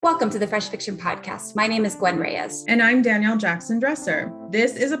Welcome to the Fresh Fiction Podcast. My name is Gwen Reyes. And I'm Danielle Jackson Dresser.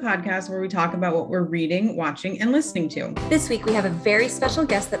 This is a podcast where we talk about what we're reading, watching, and listening to. This week, we have a very special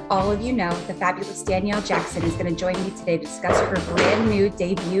guest that all of you know. The fabulous Danielle Jackson is going to join me today to discuss her brand new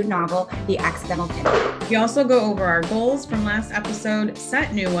debut novel, The Accidental Pinup. We also go over our goals from last episode,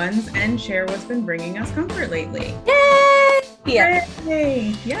 set new ones, and share what's been bringing us comfort lately. Yay!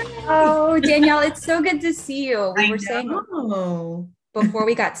 Yay! Yay! Oh, Danielle, it's so good to see you. We were saying before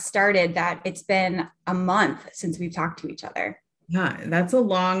we got started that it's been a month since we've talked to each other. Yeah, that's a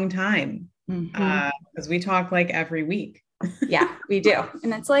long time because we talk like every week. Yeah, we do.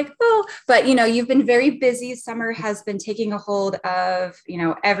 And it's like, but you've been very busy. Summer has been taking a hold of,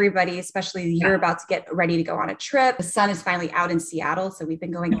 everybody, especially you're about to get ready to go on a trip. The sun is finally out in Seattle. So we've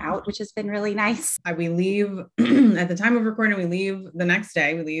been going out, which has been really nice. We leave at the time of recording, we leave the next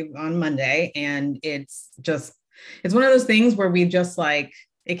day, we leave on Monday, and it's one of those things where we just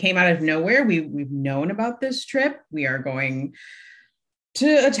it came out of nowhere. We've known about this trip. We are going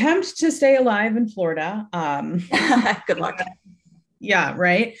to attempt to stay alive in Florida. Good luck. Yeah,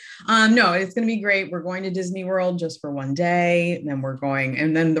 right. No, it's going to be great. We're going to Disney World just for one day.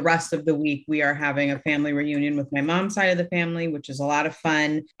 And then the rest of the week, we are having a family reunion with my mom's side of the family, which is a lot of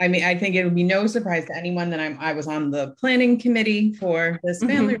fun. I mean, I think it would be no surprise to anyone that I was on the planning committee for this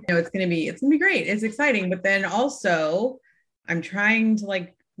family. Mm-hmm. It's going to be great. It's exciting. But then also I'm trying to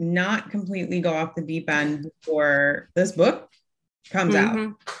not completely go off the deep end before this book comes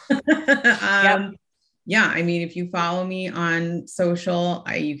out. Yep. Yeah, I mean, if you follow me on social,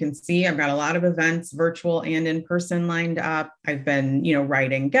 you can see I've got a lot of events, virtual and in person, lined up. I've been,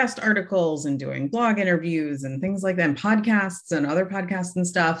 writing guest articles and doing blog interviews and things like that, and podcasts and other podcasts and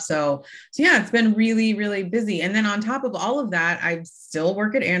stuff. So yeah, it's been really, really busy. And then on top of all of that, I still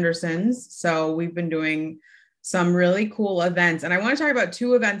work at Anderson's. So we've been doing some really cool events. And I want to talk about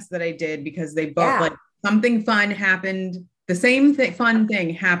two events that I did because they both something fun happened. The same fun thing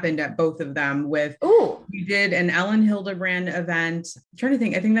happened at both of them we did an Ellen Hildebrand event. I'm trying to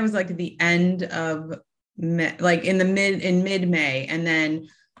think. I think that was the end of mid-May. And then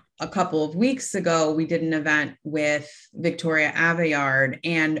a couple of weeks ago, we did an event with Victoria Aveyard,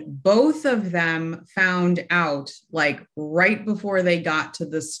 and both of them found out right before they got to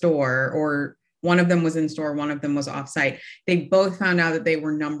the store, or one of them was in store, one of them was offsite. They both found out that they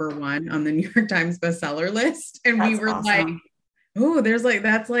were #1 on the New York Times bestseller list. And we were awesome.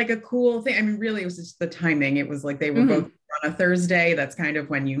 That's a cool thing. I mean, really, it was just the timing. It was they were both on a Thursday. That's kind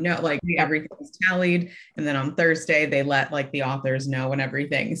of when everything was tallied. And then on Thursday, they let the authors know and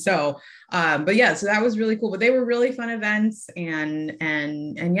everything. So, but yeah, so that was really cool. But they were really fun events. And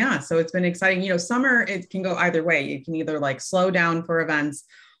yeah, so it's been exciting. Summer, it can go either way. You can either slow down for events,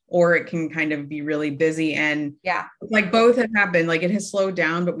 or it can kind of be really busy. And yeah, both have happened. It has slowed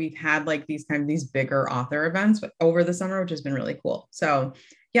down, but we've had these bigger author events over the summer, which has been really cool. So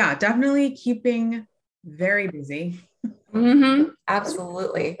yeah, definitely keeping very busy. Mm-hmm.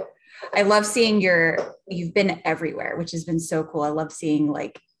 Absolutely. I love seeing you've been everywhere, which has been so cool. I love seeing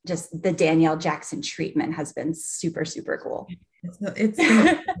just the Danielle Jackson treatment has been super, super cool. It's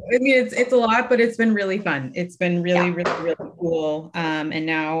a lot, but it's been really fun. It's been really, really, really cool. And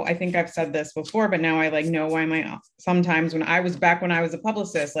now I think I've said this before, but now I know why sometimes when I was a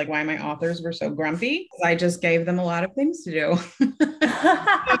publicist, why my authors were so grumpy. I just gave them a lot of things to do.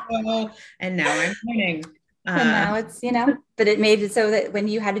 And now I'm winning. And now it's, but it made it so that when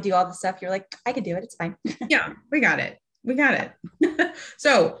you had to do all the stuff, you're like, I could do it. It's fine. Yeah, we got it.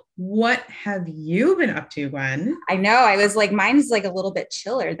 So what have you been up to, Gwen? I know. I was mine's a little bit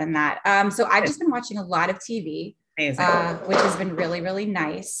chiller than that. So I've just been watching a lot of TV, which has been really, really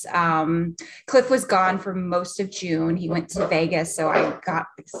nice. Cliff was gone for most of June. He went to Vegas. So I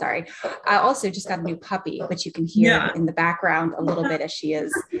also just got a new puppy, which you can hear in the background a little bit as she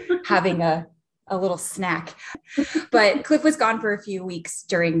is having a little snack. But Cliff was gone for a few weeks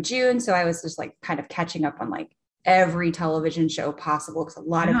during June. So I was just kind of catching up on every television show possible because a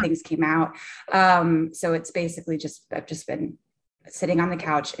lot of things came out. So it's basically I've just been sitting on the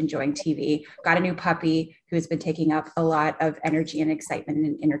couch enjoying TV. Got a new puppy who has been taking up a lot of energy and excitement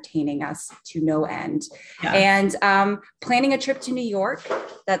and entertaining us to no end. And planning a trip to New York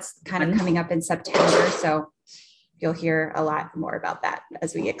that's kind of coming up in September. So you'll hear a lot more about that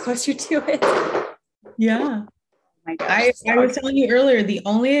as we get closer to it. Yeah. My gosh. I was telling you earlier, the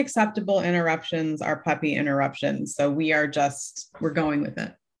only acceptable interruptions are puppy interruptions. So we're going with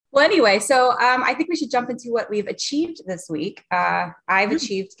it. Well, anyway, so I think we should jump into what we've achieved this week. I've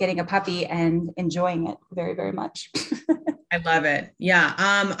achieved getting a puppy and enjoying it very, very much. I love it. Yeah.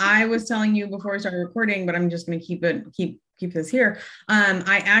 I was telling you before we started recording, but I'm just going to keep keep this here.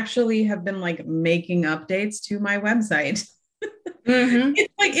 I actually have been like making updates to my website. Mm-hmm.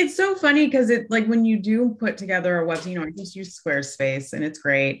 It's so funny because it like when you do put together a website, I just use Squarespace and it's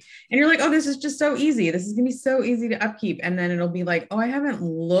great. And you're like, oh, this is just so easy. This is gonna be so easy to upkeep. And then it'll be like, oh, I haven't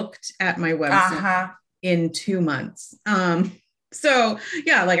looked at my website in 2 months. So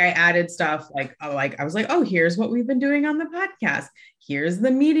yeah, like I added stuff like I was like, oh, here's what we've been doing on the podcast. Here's the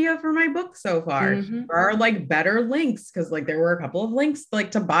media for my book so far. There are like better links because like there were a couple of links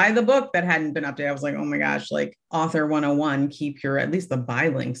like to buy the book that hadn't been updated. I was like, oh my gosh, like author 101, keep your at least the buy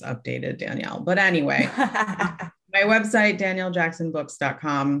links updated, Danielle. But anyway, my website,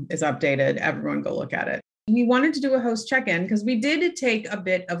 daniellejacksonbooks.com is updated. Everyone go look at it. We wanted to do a host check-in because we did take a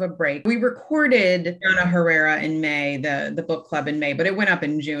bit of a break. We recorded Ana Herrera in May, the book club in May, but it went up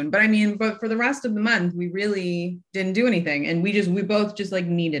in June. But I mean, but for the rest of the month, we really didn't do anything. And we both just like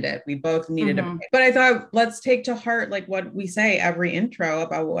needed it. We both needed it. But I thought, let's take to heart like what we say every intro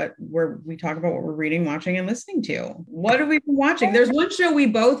about we talk about what we're reading, watching, and listening to. What have we been watching? There's one show we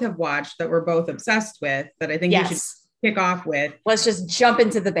both have watched that we're both obsessed with that I think we should kick off with. Let's just jump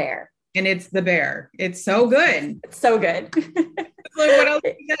into The Bear. And it's The Bear. It's so good. It's so good. Like, what else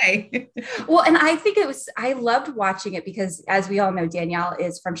can you say? Well, and I think I loved watching it because as we all know, Danielle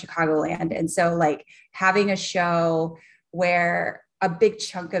is from Chicagoland. And so like having a show where a big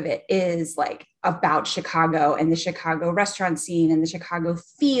chunk of it is like about Chicago and the Chicago restaurant scene and the Chicago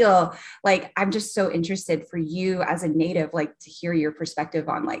feel, like, I'm just so interested for you as a native, like to hear your perspective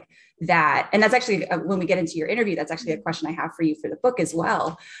on like that. And that's actually, when we get into your interview, that's actually a question I have for you for the book as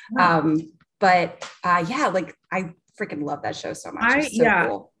well. But like I freaking love that show so much. It's so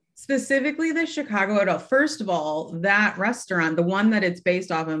cool. Specifically the Chicago Hotel. First of all, that restaurant, the one that it's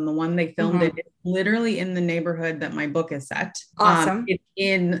based off of, and the one they filmed it, it's literally in the neighborhood that my book is set. Awesome.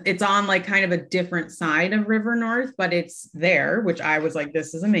 It's on like kind of a different side of River North, but it's there, which I was like,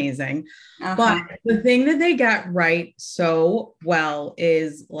 this is amazing. But the thing that they got right so well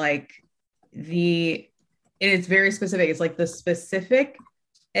is like it's very specific. It's like the specific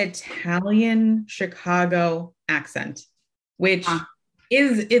Italian Chicago accent, which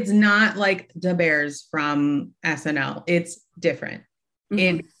it's not like the Bears from SNL. It's different.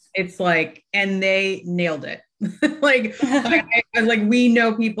 It's like, and they nailed it. Like, we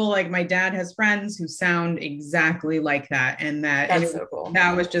know people, like my dad has friends who sound exactly like that. And that's so cool.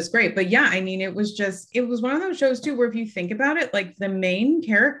 That was just great. But yeah, I mean, it was one of those shows too, where if you think about it, like the main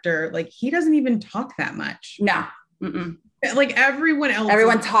character, like he doesn't even talk that much. No. Like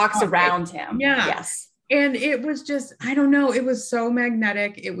everyone talks around him. Yeah. Yes. And it was just, I don't know, it was so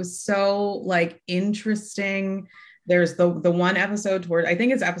magnetic. It was so like interesting. There's the one episode toward, I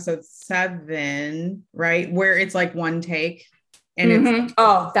think it's episode 7, right? Where it's like one take. And it's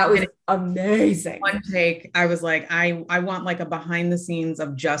that was amazing. One take. I was like, I want like a behind the scenes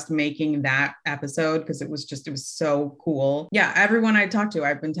of just making that episode because it was so cool. Yeah. Everyone I talked to,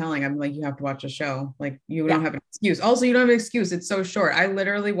 I've been telling, I'm like, you have to watch a show. Like you don't have an excuse. Also, you don't have an excuse. It's so short. I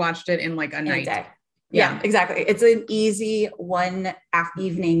literally watched it in like a night. Day. Yeah, exactly. It's an easy one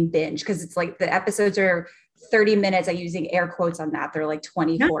evening binge because it's like the episodes are 30 minutes. I'm using air quotes on that. They're like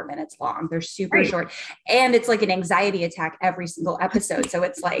 24 minutes long. They're super short. And it's like an anxiety attack every single episode. So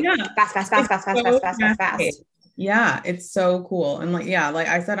it's like fast. Yeah, it's so cool. And like, yeah, like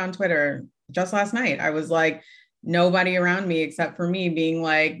I said on Twitter just last night, I was like, nobody around me except for me being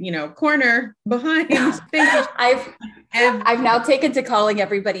like, corner behind. I've now taken to calling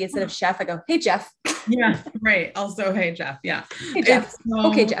everybody instead of Chef. I go, hey, Jeff. Yeah, right. Also, hey, Jeff. Yeah. Hey, Jeff.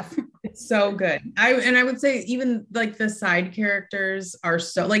 Okay, Jeff. It's so good. I would say even like the side characters are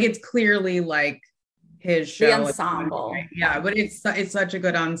so like, it's clearly like his show. The ensemble. Yeah, but it's such a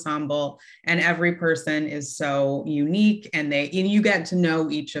good ensemble and every person is so unique and you get to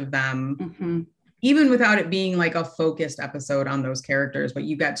know each of them. Even without it being like a focused episode on those characters, but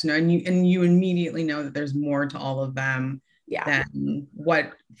you get to know and you immediately know that there's more to all of them than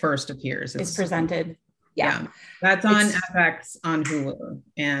what first appears. It's presented. Yeah. That's on FX on Hulu.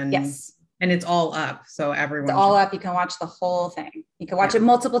 And and it's all up. So everyone. It's all up. You can watch the whole thing. You can watch it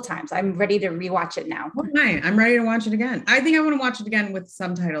multiple times. I'm ready to rewatch it now. Okay. I'm ready to watch it again. I think I want to watch it again with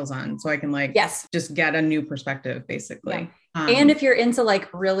subtitles on so I can like just get a new perspective basically. And if you're into like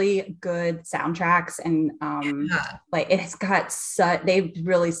really good soundtracks and like it's got they've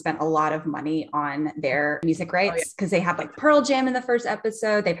really spent a lot of money on their music rights because they had like Pearl Jam in the first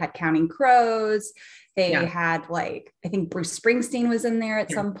episode. They've had Counting Crows. They had like, I think Bruce Springsteen was in there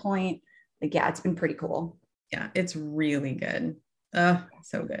at some point. Like, it's been pretty cool. Yeah, it's really good.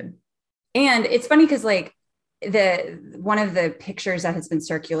 So good. And it's funny because like one of the pictures that has been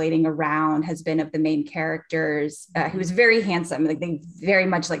circulating around has been of the main characters, who was very handsome. Like they very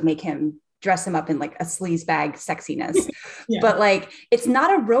much like make him dress him up in like a sleaze bag sexiness. Yeah. But like it's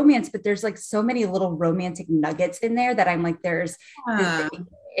not a romance, but there's like so many little romantic nuggets in there that I'm like,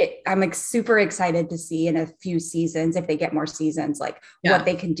 I'm like super excited to see in a few seasons, if they get more seasons, like what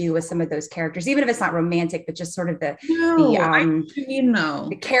they can do with some of those characters, even if it's not romantic, but just sort of the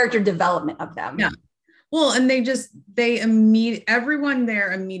character development of them. Yeah. Well, and everyone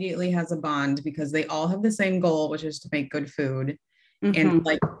there immediately has a bond because they all have the same goal, which is to make good food and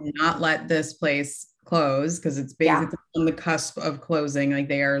like not let this place close, because it's basically on the cusp of closing. Like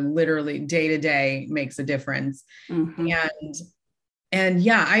they are literally day to day makes a difference. And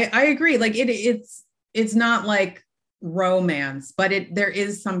yeah, I agree. Like it's not like romance, but there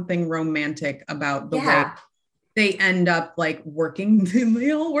is something romantic about the way they end up like working.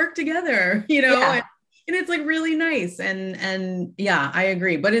 They all work together, and it's like really nice. And yeah, I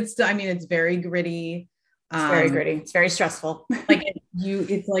agree. But it's very gritty. It's very gritty. It's very stressful. Like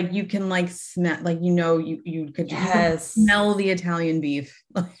it's like you can like smell, like you could smell the Italian beef.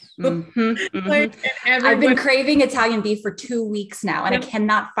 Like, I've been craving Italian beef for 2 weeks now, and I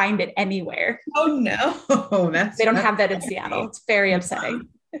cannot find it anywhere. Oh no, they don't have that in Seattle. It's very upsetting.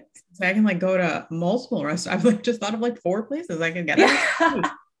 So I can like go to multiple restaurants. I've like just thought of like 4 places I can get it.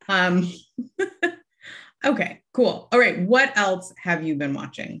 Okay, cool. All right, what else have you been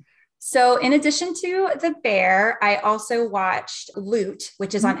watching? So in addition to The Bear, I also watched Loot,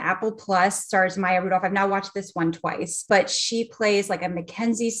 which is on Apple Plus, stars Maya Rudolph. I've now watched this one twice, but she plays like a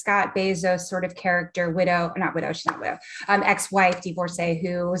Mackenzie Scott Bezos sort of character, she's not widow, ex-wife, divorcee,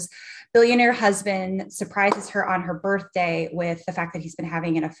 whose billionaire husband surprises her on her birthday with the fact that he's been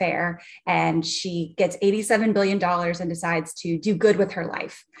having an affair, and she gets $87 billion and decides to do good with her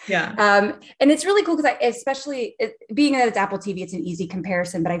life. Yeah. And it's really cool because being that it's Apple TV, it's an easy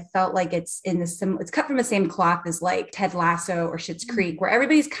comparison, but I felt like it's it's cut from the same cloth as like Ted Lasso or Schitt's Creek, where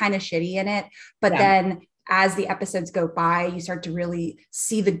everybody's kind of shitty in it, but then as the episodes go by, you start to really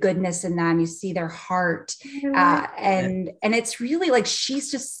see the goodness in them. You see their heart. And it's really like,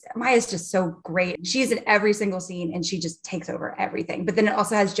 Maya's just so great. She's in every single scene and she just takes over everything. But then it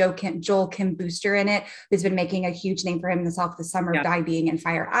also has Joel Kim Booster in it, who's been making a huge name for himself this summer by being in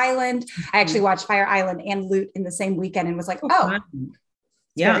Fire Island. I actually watched Fire Island and Loot in the same weekend and was like,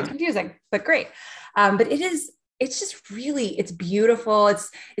 very confusing, but great. But it's just really, it's beautiful. It's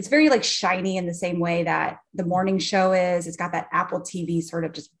very like shiny in the same way that the morning show is. It's got that Apple TV sort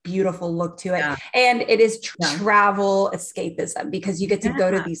of just beautiful look to it. Yeah. And it is travel escapism, because you get to go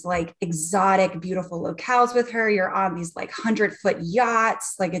to these like exotic, beautiful locales with her. You're on these like 100-foot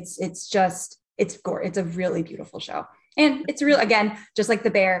yachts. Like it's a really beautiful show. And it's real, again, just like The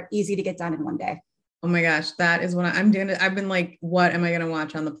Bear, easy to get done in one day. Oh my gosh, that is what I'm doing. I've been like, what am I going to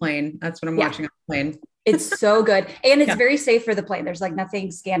watch on the plane? That's what I'm watching on the plane. It's so good. And it's very safe for the plane. There's like nothing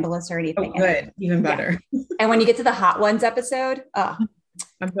scandalous or anything. Oh, good. Even better. Yeah. And when you get to the Hot Ones episode, I'm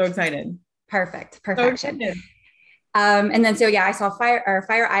so excited. Perfection. So and then, I saw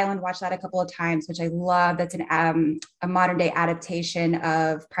Fire Island, watched that a couple of times, which I love. That's a modern day adaptation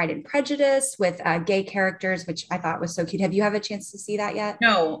of Pride and Prejudice with gay characters, which I thought was so cute. Have you had a chance to see that yet?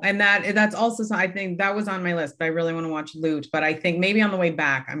 No. And that's also, I think that was on my list, but I really want to watch Loot, but I think maybe on the way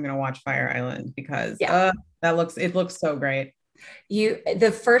back, I'm going to watch Fire Island because it looks so great.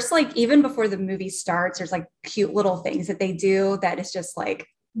 The first, like, even before the movie starts, there's like cute little things that they do that is just like,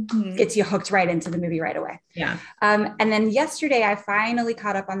 gets you hooked right into the movie right away. Yeah. And then yesterday I finally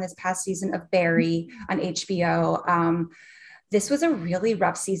caught up on this past season of Barry on HBO. This was a really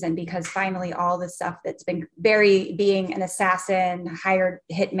rough season because finally all the stuff that's been Barry being an assassin, hired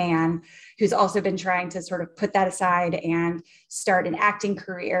hitman, who's also been trying to sort of put that aside and start an acting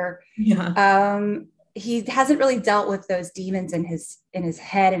career. Yeah. He hasn't really dealt with those demons in his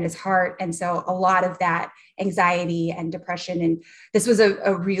head and his heart. And so a lot of that anxiety and depression. And this was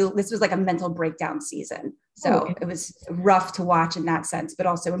like a mental breakdown season. So It was rough to watch in that sense, but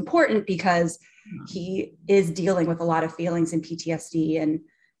also important because he is dealing with a lot of feelings and PTSD and,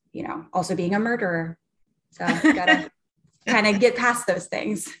 also being a murderer. So you gotta kind of get past those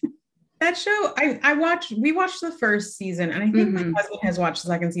things. That show, we watched the first season, and I think my husband has watched the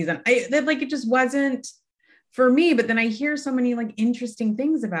second season. It just wasn't for me, but then I hear so many like interesting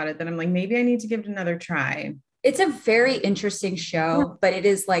things about it that I'm like, maybe I need to give it another try. It's a very interesting show, but it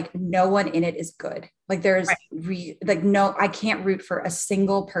is like no one in it is good. Like there's I can't root for a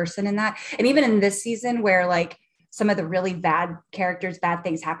single person in that. And even in this season where like some of the really bad characters, bad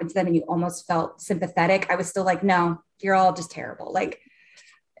things happen to them and you almost felt sympathetic, I was still like, no, you're all just terrible. Like,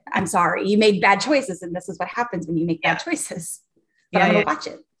 I'm sorry, you made bad choices, and this is what happens when you make bad choices. But I'm gonna watch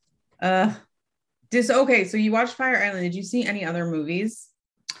it. Okay, so you watched Fire Island. Did you see any other movies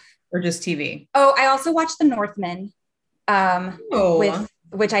or just TV? Oh, I also watched The Northman,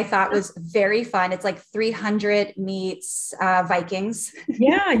 which I thought was very fun. It's like 300 meets Vikings.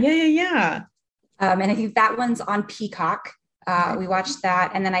 Yeah. And I think that one's on Peacock. We watched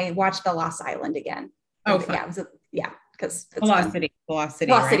that, and then I watched The Lost Island again. Oh, fun. Because Velocity. Lost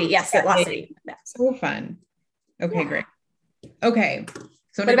City. Yes, Lost City. So fun. Okay, great. Okay,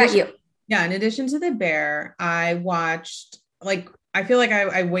 so what about you? Yeah, in addition to The Bear, I watched, I feel like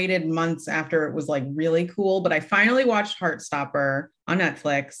I waited months after it was like really cool, but I finally watched Heartstopper on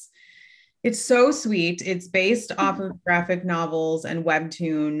Netflix. It's so sweet. It's based off of graphic novels and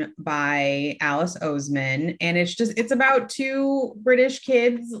webtoon by Alice Oseman. And it's about two British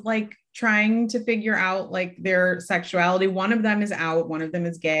kids like trying to figure out like their sexuality. One of them is out, one of them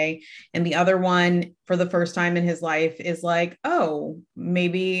is gay. And the other one, for the first time in his life, is like, oh,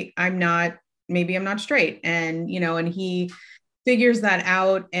 maybe I'm not straight. And, and he figures that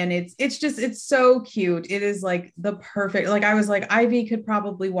out, and it's so cute. It is like the perfect, like I was like, Ivy could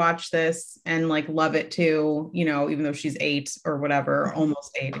probably watch this and like love it too, even though she's 8 or whatever,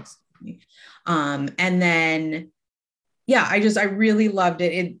 almost 8, excuse me. And then I really loved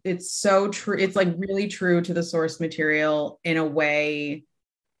it. It's so true. It's like really true to the source material in a way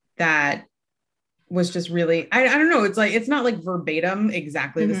that was just really, I don't know. It's like, it's not like verbatim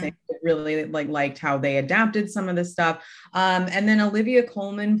exactly the same, but really liked how they adapted some of this stuff. And then Olivia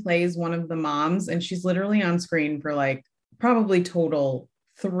Colman plays one of the moms, and she's literally on screen for like probably total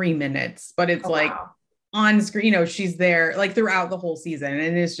 3 minutes, but it's on screen, she's there like throughout the whole season.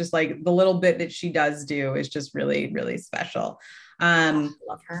 And it's just like the little bit that she does do is just really, really special. Love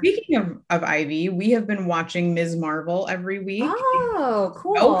her. Speaking of Ivy, we have been watching Ms. Marvel every week. Oh,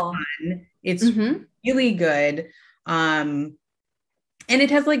 cool. So fun. It's really good. And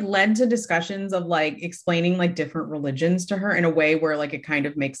it has like led to discussions of like explaining like different religions to her in a way where like it kind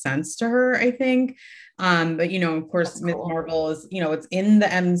of makes sense to her, I think. But of course, Ms. Marvel is, it's in the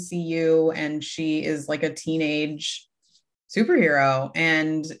MCU, and she is like a teenage superhero,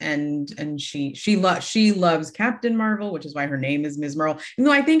 and she loves Captain Marvel, which is why her name is Ms. Marvel. And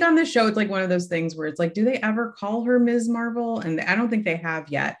though I think on this show it's like one of those things where it's like, do they ever call her Ms. Marvel? And I don't think they have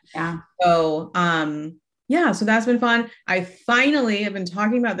yet. So so that's been fun. I finally have been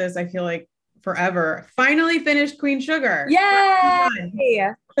talking about this, I feel like forever, finally finished Queen Sugar.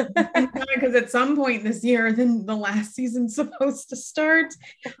 Yay! Because at some point this year, then the last season's supposed to start.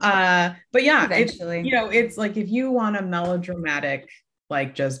 But eventually, it's like, if you want a melodramatic,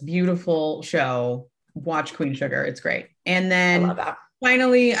 like just beautiful show, watch Queen Sugar. It's great. And then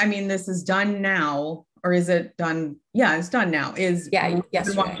finally, I mean, this is done now, or is it done? Yeah, it's done now. We've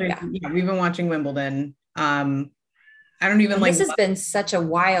been watching Wimbledon. I don't even this has been such a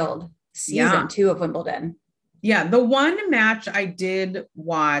wild season 2 of Wimbledon. Yeah, the one match I did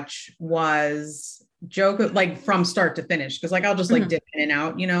watch was Djokovic, like from start to finish, because like I'll just like dip in and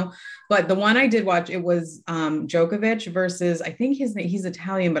out, But the one I did watch, it was Djokovic versus, I think he's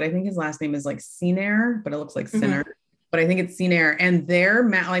Italian, but I think his last name is like Sinner, but it looks like Sinner. But I think it's Sinner. And their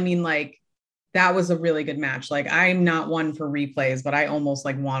match, I mean, like that was a really good match. Like I'm not one for replays, but I almost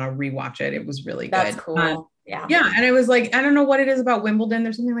like want to rewatch it. It was really good. That's cool. Yeah. And it was like, I don't know what it is about Wimbledon.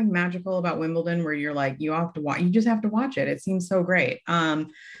 There's something like magical about Wimbledon where you're like, you just have to watch it. It seems so great. So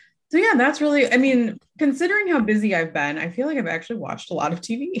yeah, that's really, I mean, considering how busy I've been, I feel like I've actually watched a lot of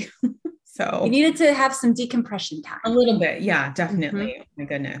TV. So you needed to have some decompression time. A little bit. Yeah, definitely. Oh my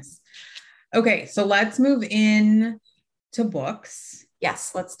goodness. Okay. So let's move in to books.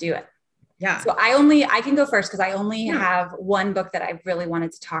 Yes, let's do it. Yeah. So I can go first because I only have one book that I really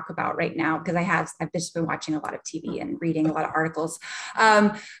wanted to talk about right now, because I've just been watching a lot of TV and reading a lot of articles.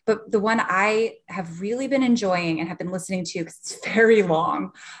 But the one I have really been enjoying and have been listening to, because it's very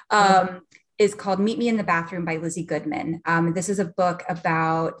long, is called Meet Me in the Bathroom by Lizzie Goodman. This is a book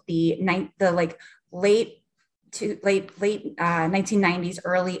about the late 1990s,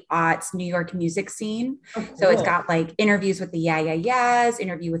 early aughts New York music scene. Oh, cool. So it's got like interviews with the Yeah Yeah Yeahs,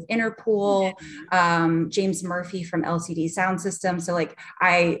 interview with Interpol, James Murphy from LCD Sound System. So like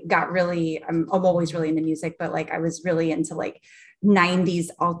I'm always really into music, but like I was really into like 90s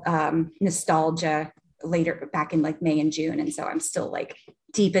nostalgia later back in like May and June. And so I'm still like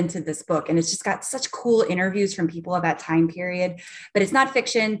deep into this book, and it's just got such cool interviews from people of that time period. But it's not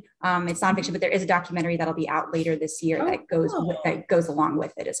fiction. It's nonfiction, but there is a documentary that'll be out later this year that goes along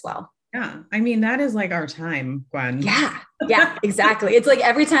with it as well. Yeah. I mean, that is like our time, Gwen. Yeah. Yeah, exactly. It's like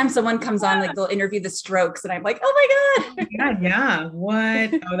every time someone comes on, like they'll interview the Strokes, and I'm like, oh my God. Yeah, yeah.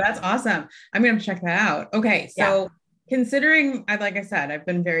 What? Oh, that's awesome. I'm gonna check that out. Okay, Yeah. so considering, like I said, I've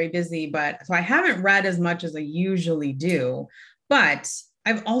been very busy, but so I haven't read as much as I usually do, but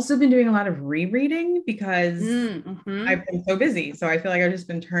I've also been doing a lot of rereading because Mm-hmm. I've been so busy. So I feel like I've just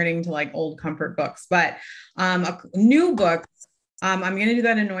been turning to like old comfort books. But a new book, I'm going to do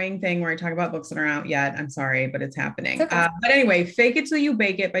that annoying thing where I talk about books that aren't out yet. I'm sorry, but it's It's happening. okay. But anyway, Fake It Till You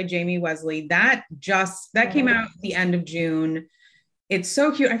Bake It by Jamie Wesley. That came out at the end of June. It's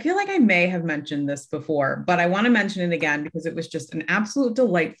so cute. I feel like I may have mentioned this before, but I want to mention it again because it was just an absolute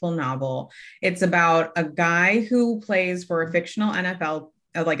delightful novel. It's about a guy who plays for a fictional NFL,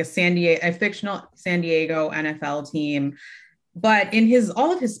 like a fictional San Diego NFL team. But in his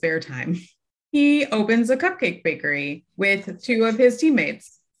all of his spare time, he opens a cupcake bakery with two of his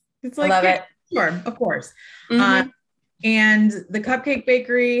teammates. It's I like, love yeah, it. sure, of course. Mm-hmm. And the cupcake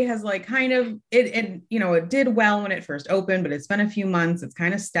bakery has like kind of it did well when it first opened, but it's been a few months. It's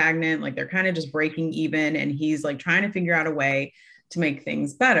kind of stagnant, like they're kind of just breaking even, and he's like trying to figure out a way to make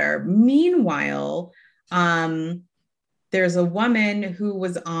things better. Meanwhile, um there's a woman who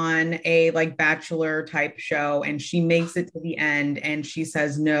was on a like bachelor type show, and she makes it to the end and she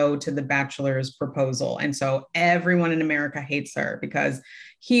says no to the bachelor's proposal, and so everyone in America hates her because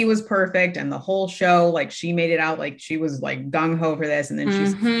he was perfect, and the whole show, like she made it out like she was like gung-ho for this, and then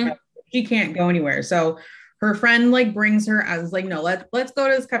Mm-hmm. she can't go anywhere. So her friend like brings her. I was like, no, let's go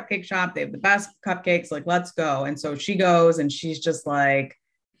to this cupcake shop, they have the best cupcakes, like let's go. And so she goes, and she's just like,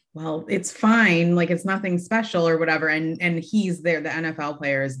 well, it's fine, like it's nothing special or whatever. And he's there, the NFL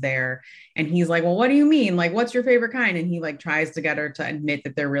player is there, and he's like, well, what do you mean, like what's your favorite kind? And he like tries to get her to admit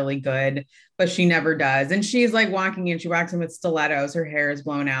that they're really good, but she never does. And she's like walking in, she walks in with stilettos, her hair is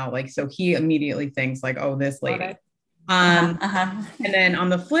blown out, like, so he immediately thinks like, oh, this Love lady. it. Uh-huh. um Uh-huh. and then on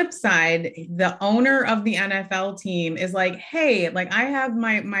the flip side, the owner of the NFL team is like, hey, like I have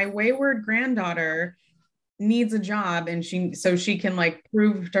my wayward granddaughter needs a job, and she can like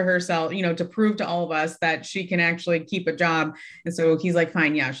prove to herself, to prove to all of us that she can actually keep a job. And so he's like,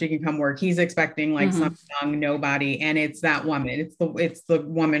 fine, yeah, she can come work. He's expecting like some Mm-hmm. young nobody, and it's that woman, it's the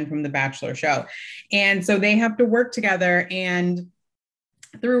woman from the Bachelor show. And so they have to work together, and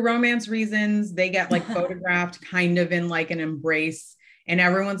through romance reasons they get like photographed kind of in like an embrace, and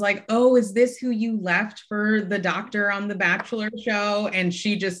everyone's like, oh, is this who you left for the doctor on the Bachelor show? And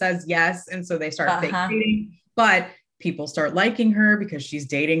she just says yes, and so they start fake Uh-huh. dating. But people start liking her because she's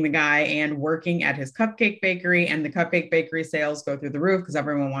dating the guy and working at his cupcake bakery, and the cupcake bakery sales go through the roof because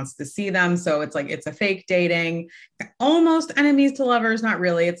everyone wants to see them. So it's like it's a fake dating, almost enemies to lovers, not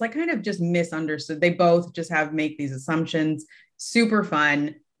really. It's like kind of just misunderstood. They both just have make these assumptions. Super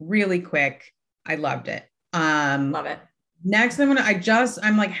fun, really quick. I loved it. Love it. Next,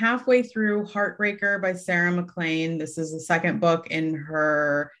 I'm like halfway through Heartbreaker by Sarah McLean. This is the second book in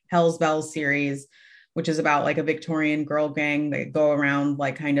her Hell's Bells series, which is about like a Victorian girl gang that go around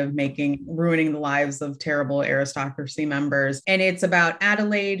like kind of ruining the lives of terrible aristocracy members. And it's about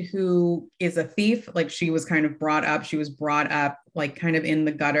Adelaide, who is a thief. Like she was brought up like kind of in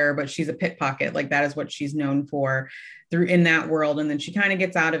the gutter, but she's a pickpocket. Like that is what she's known for through in that world. And then she kind of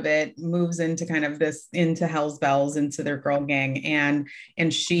gets out of it, moves into kind of this, into Hell's Bells, into their girl gang.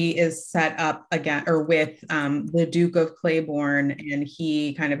 And she is set up again or with the Duke of Claiborne, and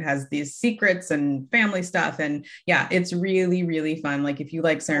he kind of has these secrets and family stuff. And yeah, it's really, really fun. Like if you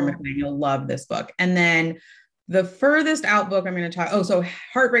like Sarah McLean, you'll love this book. And then the furthest out book I'm going to talk, so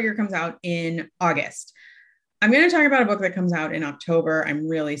Heartbreaker comes out in August. I'm going to talk about a book that comes out in October. I'm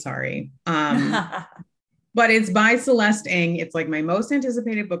really sorry. But it's by Celeste Ng. It's like my most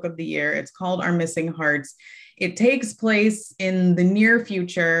anticipated book of the year. It's called Our Missing Hearts. It takes place in the near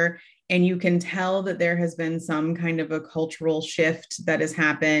future, and you can tell that there has been some kind of a cultural shift that has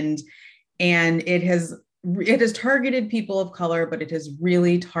happened. And it has targeted people of color, but it has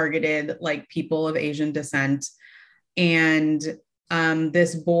really targeted like people of Asian descent. And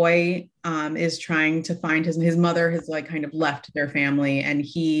this boy is trying to find his mother has like kind of left their family, and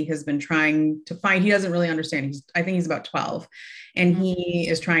he has been trying to find, he doesn't really understand. I think he's about 12, and he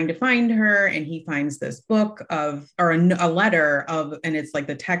is trying to find her, and he finds this book a letter of, and it's like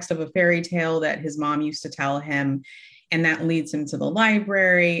the text of a fairy tale that his mom used to tell him. And that leads him to the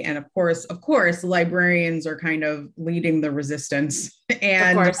library. And of course, librarians are kind of leading the resistance Of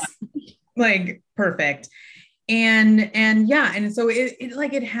and course. like perfect. And yeah, and so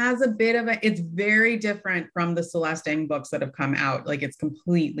it has a bit of it's very different from the Celeste Ng books that have come out. Like it's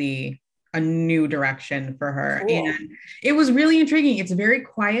completely a new direction for her. Cool. And it was really intriguing. It's very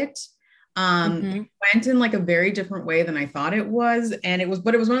quiet. It went in like a very different way than I thought it was. And it was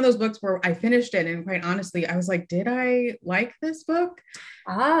one of those books where I finished it. And quite honestly, I was like, did I like this book?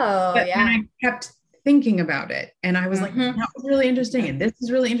 But then I kept thinking about it. And I was like, that was really interesting. And this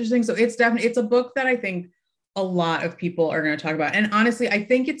is really interesting. So it's a book that I think a lot of people are going to talk about. And honestly, I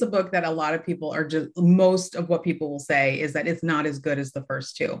think it's a book that a lot of people most of what people will say is that it's not as good as the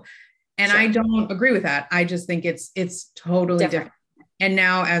first two. And I don't agree with that. I just think it's totally different. And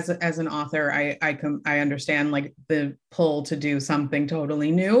now as an author, I understand like the pull to do something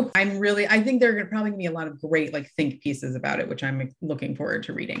totally new. I think there are probably gonna be a lot of great like think pieces about it, which I'm looking forward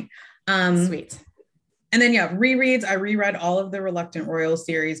to reading. Sweet. And then, rereads. I reread all of the Reluctant Royal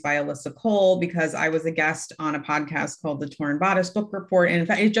series by Alyssa Cole because I was a guest on a podcast called the Torn Bodice Book Report. And in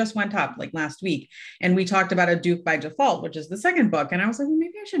fact, it just went up like last week. And we talked about A Duke by Default, which is the second book. And I was like, well,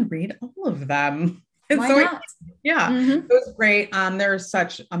 maybe I should read all of them. Why not? It was great. There are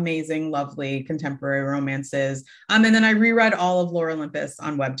such amazing, lovely contemporary romances. And then I reread all of Lore Olympus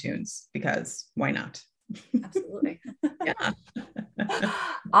on Webtoons because why not? Absolutely.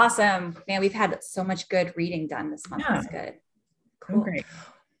 Awesome. Man, we've had so much good reading done this month. That's good. Cool. Great.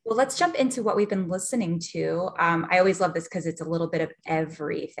 Well, let's jump into what we've been listening to. I always love this because it's a little bit of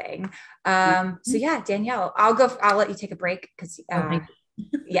everything. So yeah, Danielle, I'll let you take a break because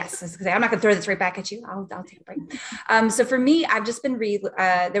yes, I'm not going to throw this right back at you. I'll take a break. So for me, I've just been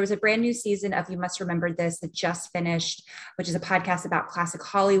there was a brand new season of You Must Remember This that just finished, which is a podcast about classic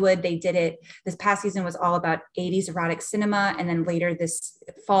Hollywood. They did it. This past season was all about 80s erotic cinema. And then later this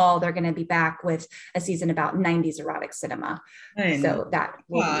fall, they're going to be back with a season about 90s erotic cinema. So that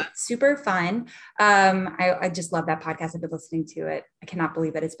will be super fun. I just love that podcast. I've been listening to it. I cannot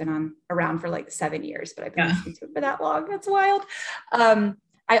believe that it's been around for like 7 years, but I've been listening to it for that long. That's wild.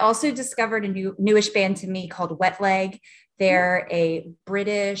 I also discovered a newish band to me called Wet Leg. They're a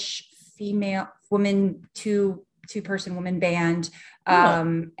British female woman, two-person woman band.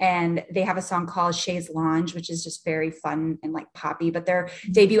 And they have a song called Chaise Lounge, which is just very fun and like poppy, but their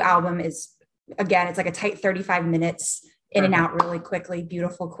debut album is, again, it's like a tight 35 minutes in and out really quickly,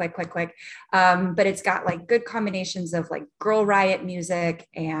 beautiful, quick. But it's got like good combinations of like Girl Riot music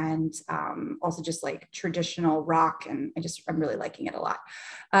and also just like traditional rock. And I'm really liking it a lot.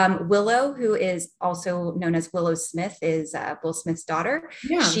 Willow, who is also known as Willow Smith, is Will Smith's daughter.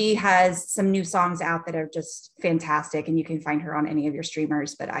 Yeah. She has some new songs out that are just fantastic, and you can find her on any of your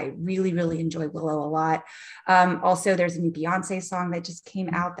streamers, but I really, really enjoy Willow a lot. Also, there's a new Beyonce song that just came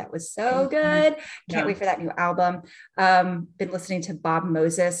out that was so good. Can't wait for that new album. Been listening to Bob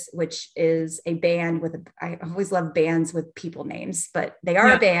Moses, which is a band I always love bands with people names, but they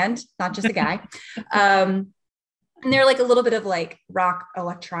are a band, not just a guy. And they're like a little bit of like rock,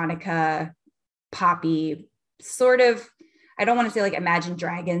 electronica, poppy, sort of, I don't want to say like Imagine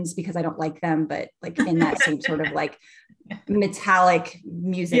Dragons because I don't like them, but like in that same sort of like metallic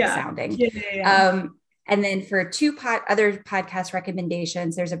music sounding. And then for other podcast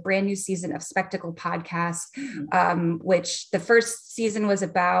recommendations, there's a brand new season of Spectacle Podcast, which the first season was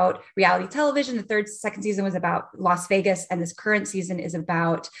about reality television. The second season was about Las Vegas. And this current season is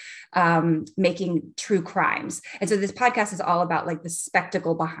about making true crimes. And so this podcast is all about like the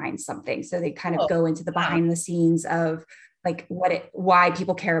spectacle behind something. So they kind of go into the behind the scenes of like why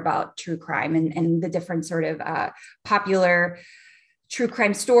people care about true crime and the different sort of popular true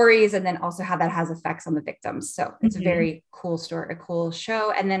crime stories, and then also how that has effects on the victims. So it's a very cool story, a cool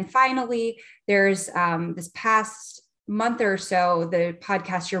show. And then finally, there's this past month or so, the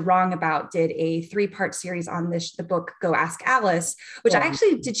podcast You're Wrong About did a 3-part series on the book Go Ask Alice, which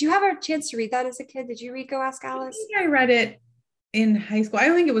did you have a chance to read that as a kid? Did you read Go Ask Alice? I think I read it in high school. I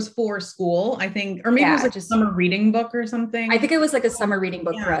don't think it was for school, I think, or maybe it was like a summer reading book or something. I think it was like a summer reading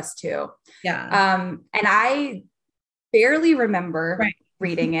book for us too. And I barely remember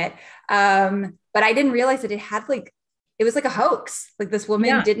reading it. But I didn't realize that it was like a hoax. Like this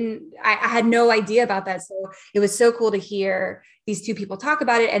woman I had no idea about that. So it was so cool to hear these two people talk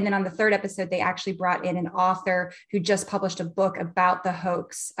about it. And then on the third episode, they actually brought in an author who just published a book about the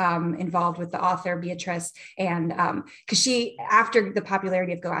hoax involved with the author, Beatrice. And because after the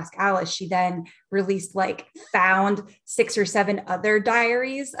popularity of Go Ask Alice, she then found 6 or 7 other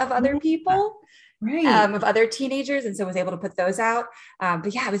diaries of other people. Of other teenagers, and so was able to put those out.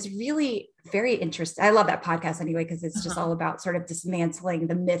 But yeah, it was really very interesting. I love that podcast anyway because it's just all about sort of dismantling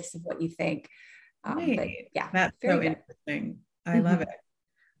the myths of what you think. But yeah, that's so interesting. I love it.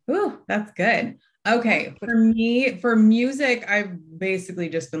 Ooh, that's good. Okay, for music, I've basically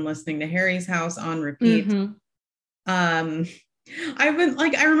just been listening to Harry's House on repeat. I've been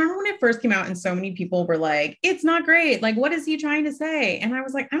like, I remember when it first came out and so many people were like, it's not great. Like, what is he trying to say? And I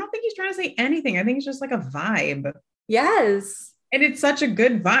was like, I don't think he's trying to say anything. I think it's just like a vibe. Yes. And it's such a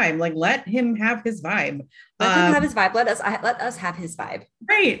good vibe. Like, let him have his vibe. Let him have his vibe. Let us have his vibe.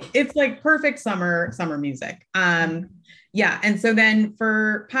 Right. It's like perfect summer music. Yeah. And so then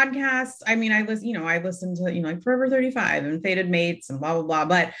for podcasts, I mean, I listen to, like Forever 35 and Fated Mates and blah, blah, blah.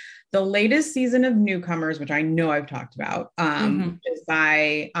 But the latest season of Newcomers, which I know I've talked about, is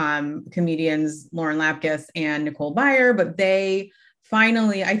by comedians Lauren Lapkus and Nicole Byer, but they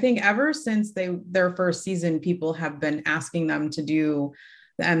finally, I think ever since their first season, people have been asking them to do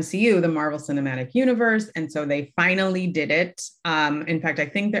the MCU, the Marvel Cinematic Universe, and so they finally did it. In fact, I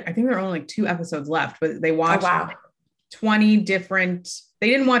think there are only like 2 episodes left, but they watched 20 different. They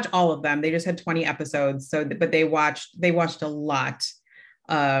didn't watch all of them. They just had 20 episodes. But they watched a lot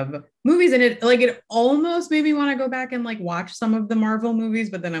of movies, and it almost made me want to go back and like watch some of the Marvel movies,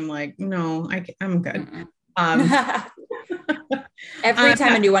 but then I'm like, no, I'm good. Every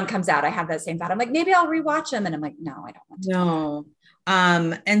time a new one comes out, I have that same thought. I'm like, maybe I'll rewatch them, and I'm like, no, I don't want to. No.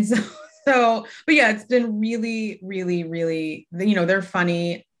 And but yeah, it's been really, really, really, they're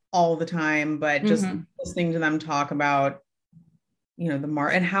funny all the time, but just listening to them talk about,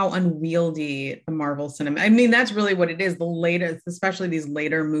 and how unwieldy the Marvel cinema. I mean, that's really what it is. The latest, especially these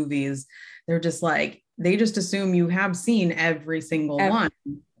later movies, they're just like, they just assume you have seen every single one.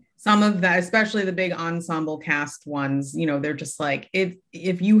 Some of that, especially the big ensemble cast ones, they're just like, if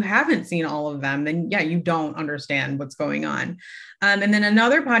you haven't seen all of them, then yeah, you don't understand what's going on. And then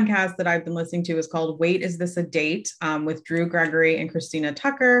another podcast that I've been listening to is called Wait, Is This a Date? With Drew Gregory and Christina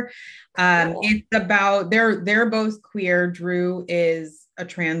Tucker. Cool. It's about, they're both queer. Drew is a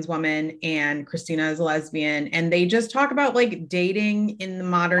trans woman and Christina is a lesbian, and they just talk about like dating in the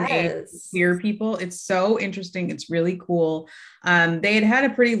modern age, queer people. It's so interesting. It's really cool. They had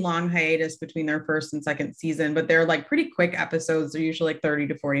a pretty long hiatus between their first and second season, but they're like pretty quick episodes. They're usually like 30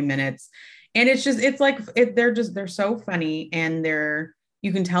 to 40 minutes. And they're so funny, and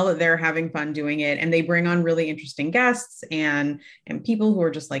you can tell that they're having fun doing it, and they bring on really interesting guests and people who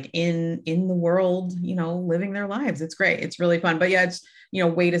are just like in the world, living their lives. It's great. It's really fun. But yeah, it's,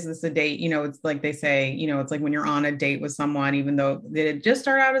 wait, is this a date? It's like they say, it's like when you're on a date with someone, even though they just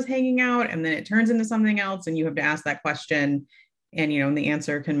start out as hanging out and then it turns into something else, and you have to ask that question, and and the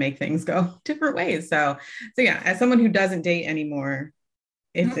answer can make things go different ways. So yeah, as someone who doesn't date anymore,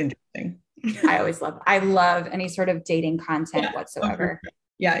 it's interesting. I love any sort of dating content whatsoever.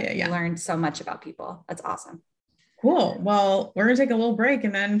 Yeah. You learn so much about people. That's awesome. Cool. Well, we're going to take a little break,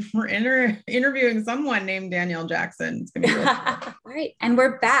 and then we're interviewing someone named Danielle Jackson. It's going to be really cool. All right. And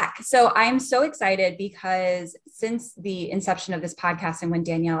we're back. So I'm so excited because since the inception of this podcast, and when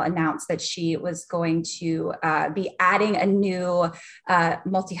Danielle announced that she was going to be adding a new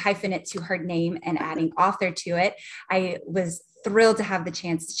multi-hyphenate to her name and adding author to it, I was thrilled to have the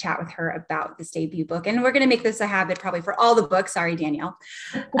chance to chat with her about this debut book. And we're going to make this a habit probably for all the books. Sorry, Danielle,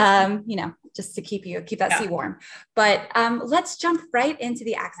 just to keep that sea warm. But let's jump right into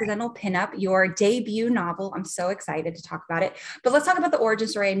The Accidental Pinup, your debut novel. I'm so excited to talk about it. But let's talk about the origin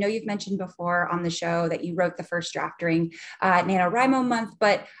story. I know you've mentioned before on the show that you wrote the first draft during NaNoWriMo month,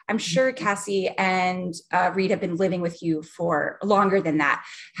 but I'm sure Cassie and Reed have been living with you for longer than that.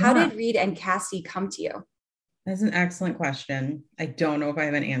 How did Reed and Cassie come to you? That's an excellent question. I don't know if I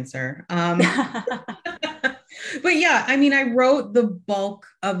have an answer. But yeah, I mean, I wrote the bulk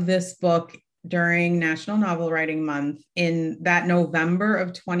of this book during National Novel Writing Month in that November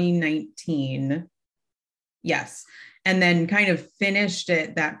of 2019. Yes. And then kind of finished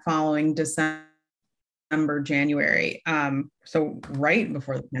it that following December, January. So right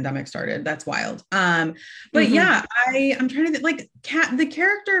before the pandemic started. That's wild. But yeah, I'm trying to think, like the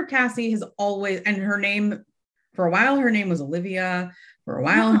character of Cassie has always, and her name, for a while, her name was Olivia. For a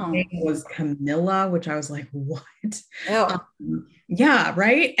while, her name was Camilla, which I was like, what? Yeah,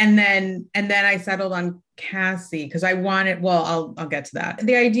 right. And then I settled on Cassie because I wanted, well, I'll get to that.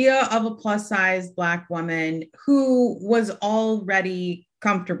 The idea of a plus size Black woman who was already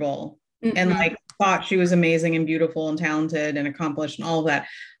comfortable and like thought she was amazing and beautiful and talented and accomplished and all of that.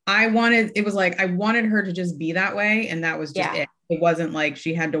 I wanted her to just be that way. And that was just it. It wasn't like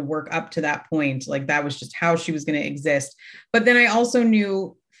she had to work up to that point. Like that was just how she was going to exist. But then I also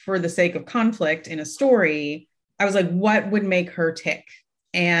knew, for the sake of conflict in a story, I was like, what would make her tick?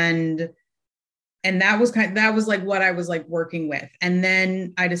 And that was like what I was like working with. And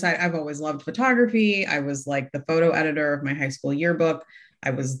then I decided, I've always loved photography. I was like the photo editor of my high school yearbook. I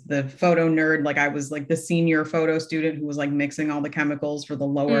was the photo nerd. Like I was like the senior photo student who was like mixing all the chemicals for the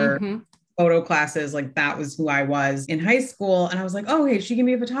lower photo classes. Like that was who I was in high school. And I was like, oh, hey, she can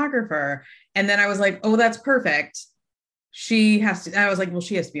be a photographer. And then I was like, oh, that's perfect. She has to, I was like, well,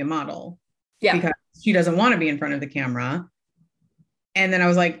 she has to be a model because she doesn't want to be in front of the camera. And then I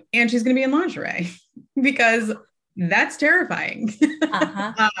was like, and she's going to be in lingerie because that's terrifying.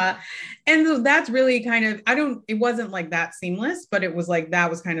 And so that's really kind of, it wasn't like that seamless, but it was like, that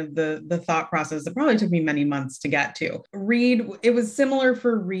was kind of the thought process that probably took me many months to get to. Reed, it was similar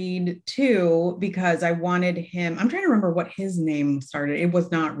for Reed too, because I wanted him, I'm trying to remember what his name started. It was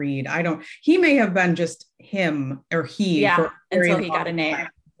not Reed. He may have been just him or he. Yeah, until he got a name.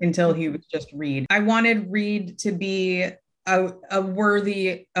 Until he was just Reed. I wanted Reed to be a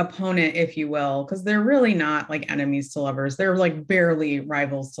worthy opponent, if you will, because they're really not like enemies to lovers. They're like barely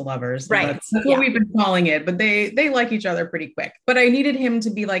rivals to lovers. Right. That's what we've been calling it, but they like each other pretty quick. But I needed him to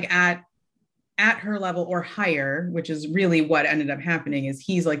be like at her level or higher, which is really what ended up happening. Is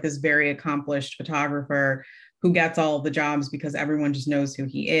he's like this very accomplished photographer who gets all the jobs because everyone just knows who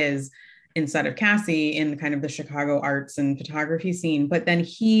he is, instead of Cassie in kind of the Chicago arts and photography scene. But then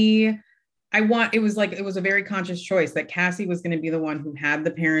it was a very conscious choice that Cassie was going to be the one who had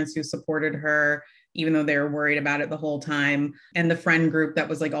the parents who supported her, even though they were worried about it the whole time, and the friend group that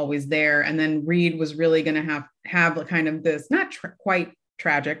was like always there. And then Reed was really going to have kind of this, not quite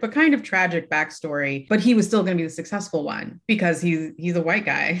tragic, but kind of tragic backstory, but he was still going to be the successful one because he's a white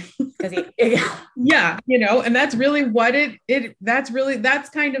guy. Yeah, and that's really what that's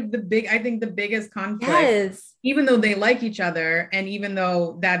kind of the biggest conflict. Yes. Even though they like each other, and even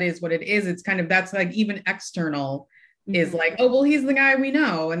though that is what it is, it's kind of, that's like even external is like, oh, well, he's the guy we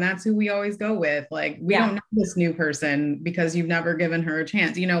know, and that's who we always go with. Like, we don't know this new person because you've never given her a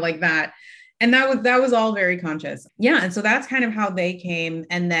chance, like that. And that was all very conscious. Yeah. And so that's kind of how they came.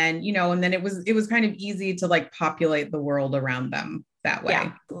 And then, and then it was kind of easy to like populate the world around them that way.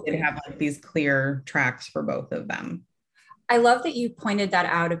 Yeah, they'd have like these clear tracks for both of them. I love that you pointed that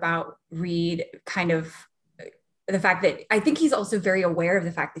out about Reed, kind of the fact that I think he's also very aware of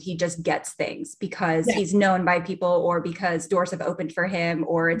the fact that he just gets things because he's known by people, or because doors have opened for him,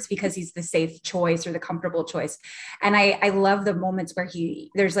 or it's because he's the safe choice or the comfortable choice. And I love the moments where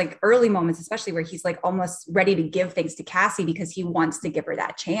there's like early moments, especially where he's like almost ready to give things to Cassie because he wants to give her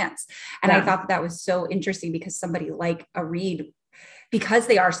that chance. And I thought that was so interesting because somebody like a Reed, because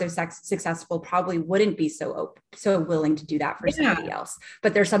they are so successful, probably wouldn't be so willing to do that for somebody else.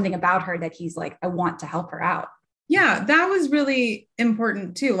 But there's something about her that he's like, I want to help her out. Yeah, that was really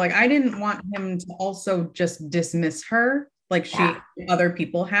important too. Like, I didn't want him to also just dismiss her like other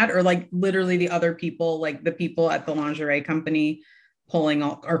people had, or like literally the other people, like the people at the lingerie company calling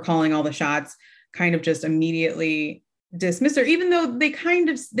all the shots, kind of just immediately dismiss her, even though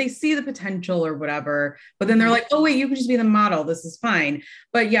they see the potential or whatever, but then they're like, oh wait, you can just be the model, this is fine.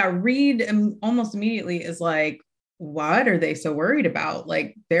 But yeah, Reed almost immediately is like, what are they so worried about?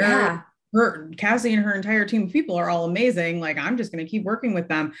 Like, Cassie and her entire team of people are all amazing. Like, I'm just going to keep working with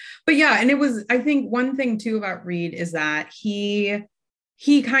them. But yeah, and I think one thing too about Reed is that he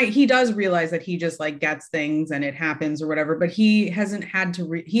does realize that he just like gets things and it happens or whatever, but he hasn't had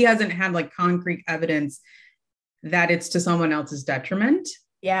like concrete evidence that it's to someone else's detriment.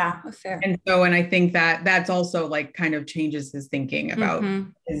 Yeah, fair. And I think that that's also like kind of changes his thinking about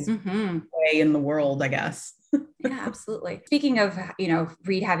his way in the world, I guess. Yeah, absolutely. Speaking of,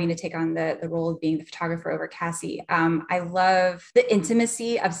 Reed having to take on the role of being the photographer over Cassie, I love the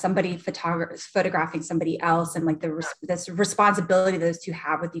intimacy of somebody photographing somebody else, and like this responsibility those two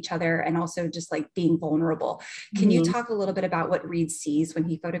have with each other, and also just like being vulnerable. Can you talk a little bit about what Reed sees when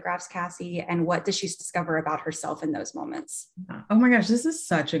he photographs Cassie, and what does she discover about herself in those moments? Oh my gosh, this is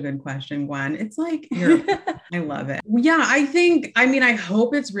such a good question, Gwen. It's like, I love it. Yeah, I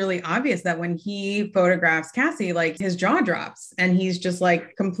hope it's really obvious that when he photographs Cassie, like his jaw drops and he's just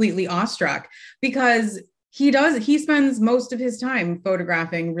like completely awestruck, because he spends most of his time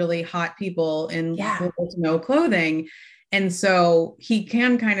photographing really hot people in little to no clothing. And so he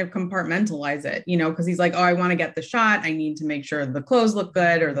can kind of compartmentalize it, because he's like, oh, I want to get the shot. I need to make sure the clothes look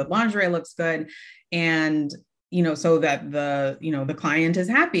good or the lingerie looks good. And, so that the client is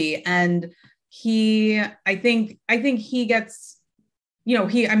happy. And I think he gets,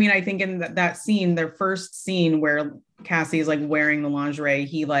 I think in that scene, their first scene where Cassie is like wearing the lingerie,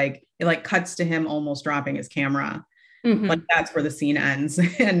 it cuts to him almost dropping his camera. Like, that's where the scene ends.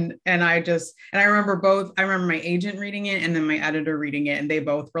 And I remember my agent reading it and then my editor reading it, and they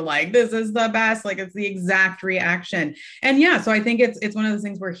both were like, this is the best. Like, it's the exact reaction. And yeah, so I think it's one of those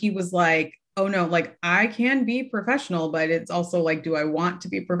things where he was like, oh no, like, I can be professional, but it's also like, do I want to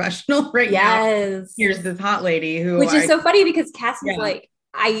be professional right now? Here's this hot lady which is so funny because Cassie's like,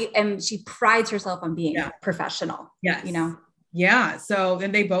 she prides herself on being professional. Yes. You know? Yeah. So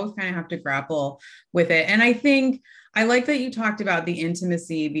then they both kind of have to grapple with it. And I think I like that you talked about the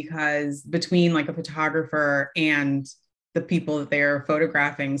intimacy, because between like a photographer and the people that they're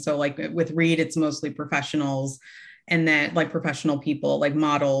photographing. So like with Reed, it's mostly professionals, and then like professional people like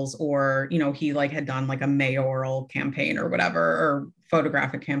models, or, you know, he like had done like a mayoral campaign or whatever, or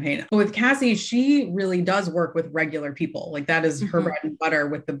photographic campaign. But with Cassie, she really does work with regular people. Like that is her bread and butter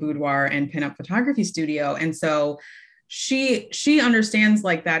with the boudoir and pinup photography studio. And so she understands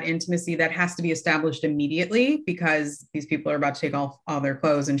like that intimacy that has to be established immediately, because these people are about to take off all their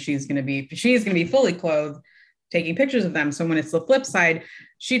clothes, and she's going to be fully clothed taking pictures of them. So when it's the flip side,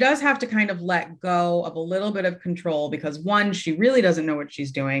 she does have to kind of let go of a little bit of control, because one, she really doesn't know what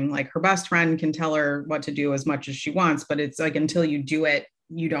she's doing. Like her best friend can tell her what to do as much as she wants, but it's like, until you do it,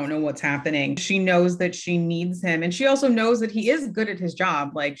 you don't know what's happening. She knows that she needs him. And she also knows that he is good at his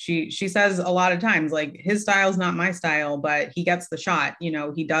job. Like she says a lot of times, like, his style is not my style, but he gets the shot. You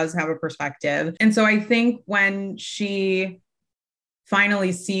know, he does have a perspective. And so I think when she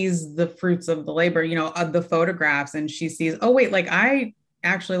finally sees the fruits of the labor, you know, of the photographs, and she sees, oh wait, like I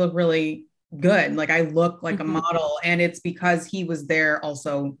actually look really good. Like I look like a model. And it's because he was there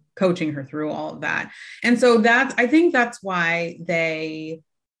also coaching her through all of that. And so I think that's why they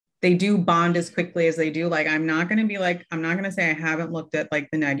do bond as quickly as they do. Like, I'm not going to say I haven't looked at like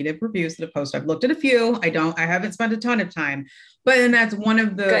the negative reviews that have posted. I've looked at a few. I haven't spent a ton of time, but then that's one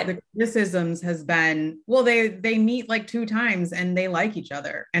of the criticisms has been, well, they meet like 2 times and they like each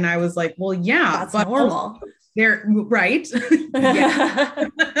other. And I was like, well, yeah, that's normal. They're right.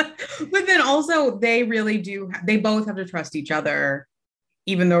 But then also they really do, they both have to trust each other,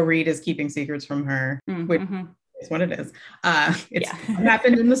 even though Reed is keeping secrets from her, which is what it is. It's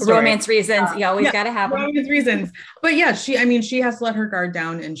happened in the story. Romance reasons. You always got to have romance reasons. But yeah, she has to let her guard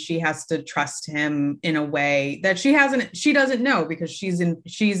down, and she has to trust him in a way that she doesn't know, because she's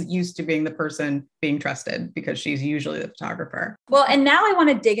used to being the person being trusted, because she's usually the photographer. Well, and now I want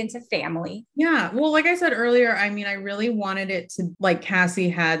to dig into family. Yeah. Well, like I said earlier, I mean, I really wanted it to, like, Cassie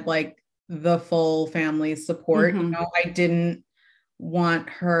had like the full family support. You know, I didn't want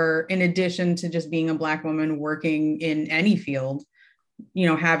her, in addition to just being a Black woman working in any field, you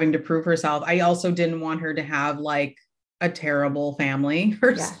know, having to prove herself, I also didn't want her to have like a terrible family.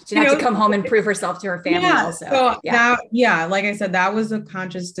 She had to come home and prove herself to her family also. So like I said, that was a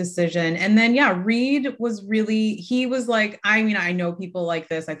conscious decision. And then, Reed was really, he was like, I mean, I know people like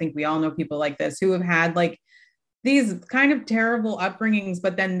this. I think we all know people like this who have had like these kind of terrible upbringings,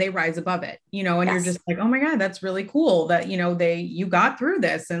 but then they rise above it, you know, and you're just like, oh my God, that's really cool that, you know, you got through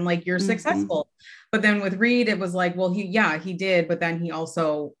this and like, you're successful. But then with Reed, it was like, well, he did. But then he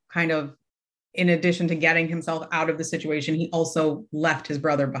also kind of, in addition to getting himself out of the situation, he also left his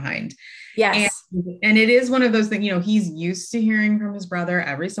brother behind. Yes. And it is one of those things, you know, he's used to hearing from his brother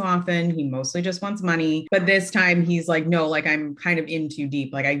every so often. He mostly just wants money. But this time he's like, no, like I'm kind of in too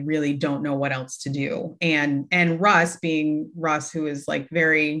deep. Like I really don't know what else to do. And Russ, being Russ, who is like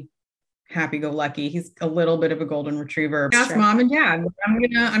very happy-go-lucky, he's a little bit of a golden retriever. Ask mom and dad.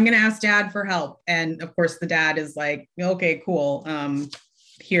 I'm gonna ask dad for help. And of course the dad is like, okay, cool.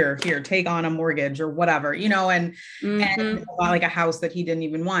 Here, take on a mortgage or whatever, you know, and like a house that he didn't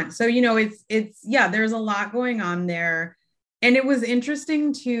even want. So, you know, it's there's a lot going on there. And it was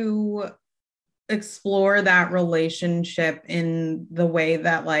interesting to explore that relationship in the way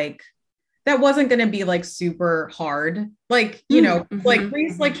that like, that wasn't going to be like super hard. Like, you know, like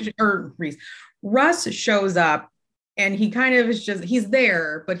Russ shows up and he kind of is just, he's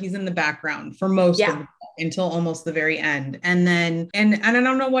there, but he's in the background for most of the until almost the very end. And then, and I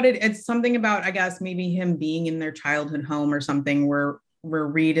don't know what it's something about, I guess, maybe him being in their childhood home or something where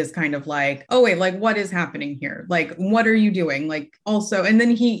Reed is kind of like, oh wait, like what is happening here? Like, what are you doing? Like also, and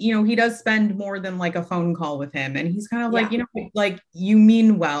then he, you know, he does spend more than like a phone call with him. And he's kind of like, you know, like you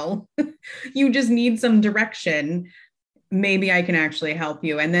mean well, you just need some direction. Maybe I can actually help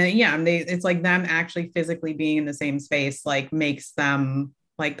you. And then, it's like them actually physically being in the same space, like makes them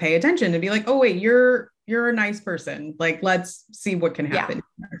like pay attention and be like, oh wait, you're a nice person. Like, let's see what can happen.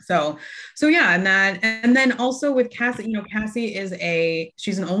 So and then also with Cassie, you know, Cassie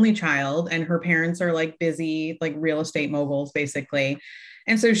she's an only child and her parents are like busy, like real estate moguls basically.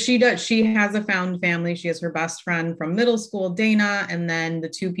 And so she has a found family. She has her best friend from middle school, Dana, and then the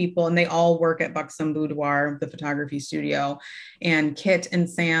 2 people, and they all work at Buxom Boudoir, the photography studio. And Kit and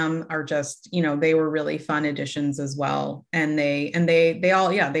Sam are just, you know, they were really fun additions as well. And they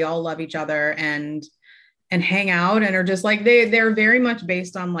all love each other and hang out and are just like, they're very much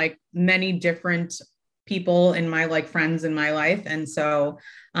based on like many different people in my like friends in my life. And so,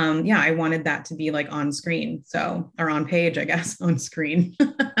 yeah, I wanted that to be like on screen. So, or on page, I guess, on screen.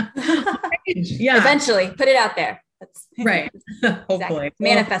 Yeah. Eventually put it out there. That's right. Hopefully. Exactly.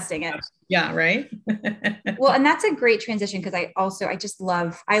 Manifesting it. Yeah. Right. Well, and that's a great transition because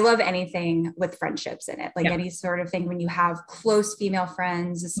I love anything with friendships in it, like any sort of thing when you have close female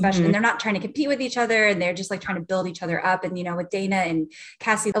friends, especially, and they're not trying to compete with each other and they're just like trying to build each other up. And, with Dana and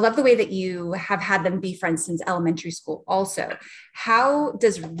Cassie, I love the way that you have had them be friends since elementary school. Also, how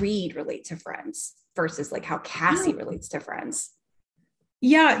does Reed relate to friends versus like how Cassie relates to friends?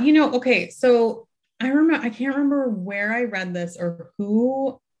 Yeah. Okay. So I can't remember where I read this or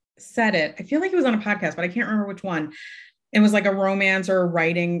who said it. I feel like it was on a podcast, but I can't remember which one. It was like a romance or a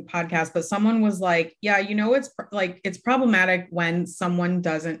writing podcast, but someone was like, yeah, it's problematic when someone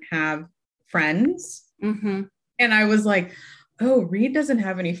doesn't have friends. Mm-hmm. And I was like, oh, Reed doesn't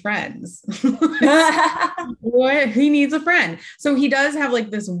have any friends. What? He needs a friend. So he does have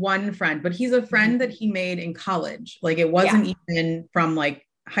like this one friend, but he's a friend that he made in college. Like it wasn't even from like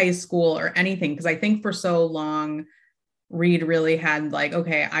high school or anything. Cause I think for so long, Reed really had like,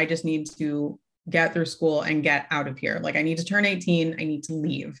 okay, I just need to get through school and get out of here. Like I need to turn 18. I need to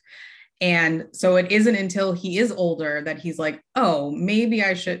leave. And so it isn't until he is older that he's like, oh, maybe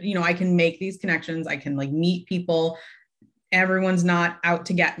I should, I can make these connections. I can like meet people. Everyone's not out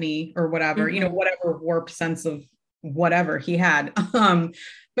to get me or whatever, whatever warped sense of whatever he had.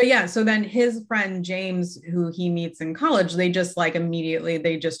 But yeah, so then his friend James, who he meets in college, they just like immediately,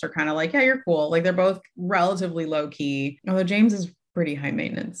 they just are kind of like, yeah, you're cool. Like they're both relatively low key, although James is pretty high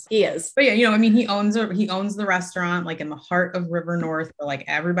maintenance. He is. But yeah, he owns the restaurant like in the heart of River North, where like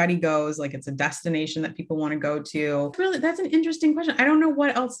everybody goes, like it's a destination that people want to go to. Really, that's an interesting question. I don't know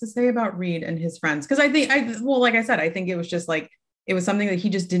what else to say about Reed and his friends. Cause like I said, I think it was just like, it was something that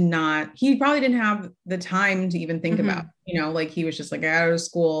he probably didn't have the time to even think about, like he was just like out of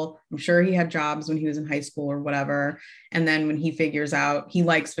school. I'm sure he had jobs when he was in high school or whatever. And then when he figures out he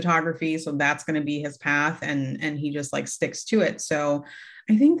likes photography, so that's going to be his path and he just like sticks to it. So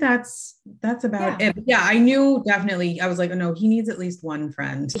I think that's about it. But yeah, I knew definitely. I was like, oh no, he needs at least one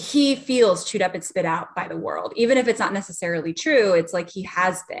friend. He feels chewed up and spit out by the world, even if it's not necessarily true. It's like he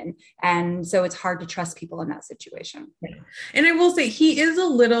has been, and so it's hard to trust people in that situation. Yeah. And I will say he is a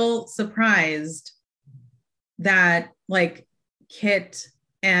little surprised that like Kit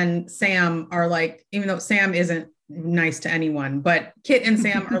and Sam are like, even though Sam isn't nice to anyone, but Kit and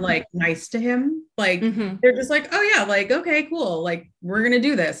Sam are like nice to him. Like they're just like, oh yeah, like, okay, cool. Like we're going to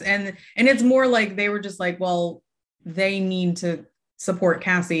do this. And it's more like, they were just like, well, they need to support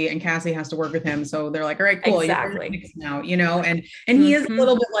Cassie and Cassie has to work with him. So they're like, all right, cool. Exactly. Now, and he is a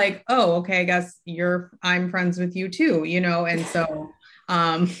little bit like, oh, okay, I guess I'm friends with you too, and so,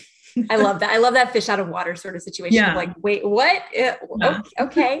 I love that. I love that fish out of water sort of situation. Yeah. Like, wait, what?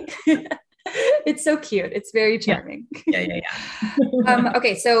 Okay. It's so cute. It's very charming. Yeah.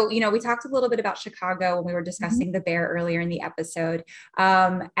 Okay. So, we talked a little bit about Chicago when we were discussing the bear earlier in the episode.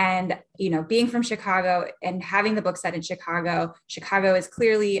 And, being from Chicago and having the book set in Chicago is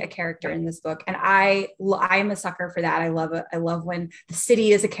clearly a character in this book. And I'm a sucker for that. I love it. I love when the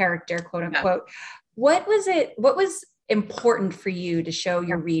city is a character, quote unquote. What was important for you to show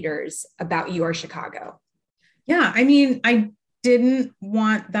your readers about your Chicago? Yeah. I mean, I didn't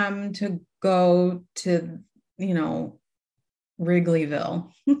want them to go to,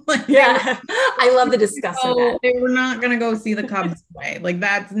 Wrigleyville. I love the disgust of that. They were not going to go see the Cubs play. Like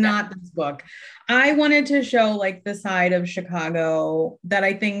that's not this book. I wanted to show like the side of Chicago that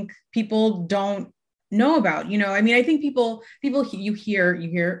I think people don't know about. I mean, I think people you hear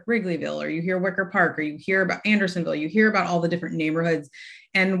Wrigleyville or you hear Wicker Park or you hear about Andersonville, you hear about all the different neighborhoods.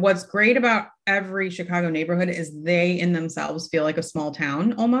 And what's great about every Chicago neighborhood is they in themselves feel like a small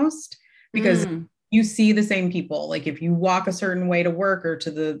town almost, because you see the same people. Like if you walk a certain way to work or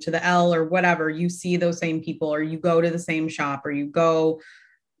to the L or whatever, you see those same people, or you go to the same shop, or you go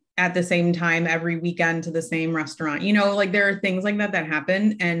at the same time every weekend to the same restaurant, like there are things like that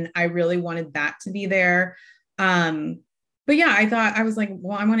happen. And I really wanted that to be there. But yeah, I was like,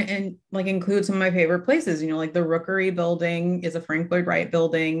 well, I want to include some of my favorite places, like the Rookery building is a Frank Lloyd Wright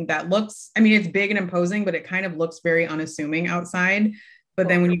building that looks, I mean, it's big and imposing, but it kind of looks very unassuming outside. But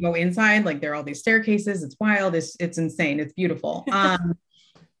then when you go inside, like there are all these staircases, it's wild. It's insane. It's beautiful.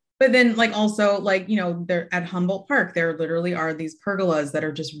 But then also they're at Humboldt Park, there literally are these pergolas that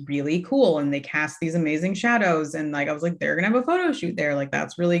are just really cool. And they cast these amazing shadows. And I was like, they're going to have a photo shoot there. Like,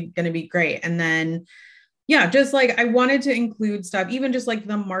 that's really going to be great. And then, yeah, just I wanted to include stuff, even just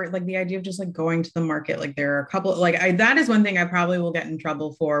the market, the idea of just going to the market. There are a couple, that is one thing I probably will get in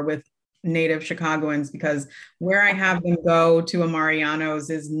trouble for with native Chicagoans, because where I have them go to a Mariano's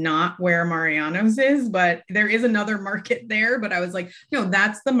is not where Mariano's is, but there is another market there. But I was like,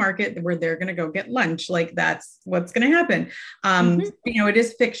 that's the market where they're going to go get lunch. Like that's what's going to happen. It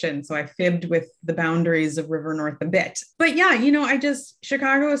is fiction. So I fibbed with the boundaries of River North a bit, but yeah,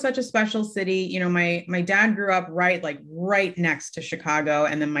 Chicago is such a special city. My dad grew up right next to Chicago.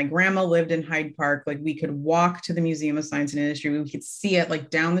 And then my grandma lived in Hyde Park. Like we could walk to the Museum of Science and Industry. We could see it like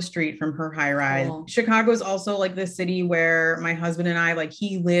down the street from her high rise. Cool. Chicago is also like the city where my husband and I, like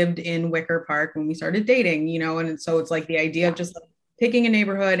he lived in Wicker Park when we started dating, and so it's like the idea of just like picking a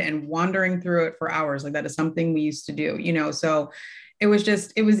neighborhood and wandering through it for hours. Like that is something we used to do, so it was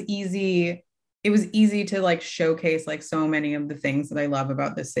easy. It was easy to like showcase like so many of the things that I love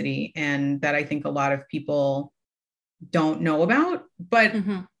about the city and that I think a lot of people don't know about, but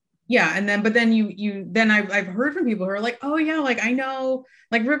yeah. And then, but then I've heard from people who are like, oh yeah, like I know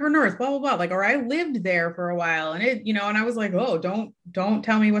like River North, blah, blah, blah. Like, or I lived there for a while and it, and I was like, oh, don't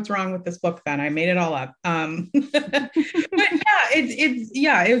tell me what's wrong with this book then. I made it all up. But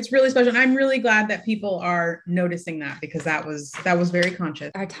yeah, it's really special. And I'm really glad that people are noticing that because that was very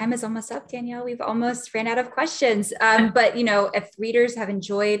conscious. Our time is almost up, Danielle. We've almost ran out of questions. But if readers have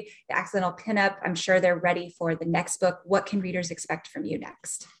enjoyed The Accidental Pinup, I'm sure they're ready for the next book. What can readers expect from you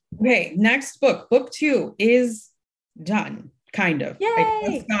next? Okay, next book 2 is done, kind of. Yay! I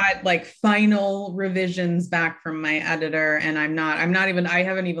just got like final revisions back from my editor, and I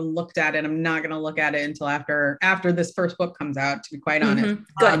haven't even looked at it. I'm not going to look at it until after this first book comes out, to be quite honest.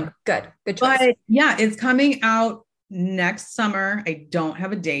 Good choice. But yeah, it's coming out next summer. I don't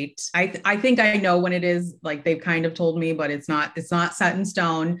have a date. I think I know when it is. Like they've kind of told me, but it's not set in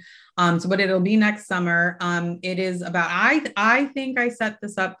stone. But it'll be next summer. It is about, I think I set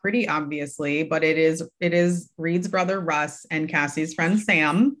this up pretty obviously, but it is Reed's brother, Russ, and Cassie's friend,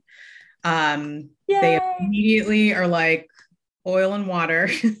 Sam. They immediately are like oil and water.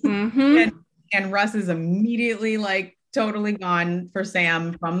 and Russ is immediately like totally gone for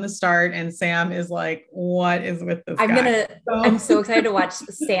Sam from the start. And Sam is like, what is with this guy? I'm so excited to watch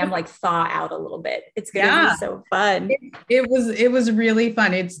Sam like thaw out a little bit. It's going to be so fun. It was really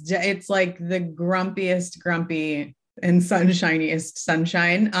fun. It's like the grumpiest grumpy and sunshiniest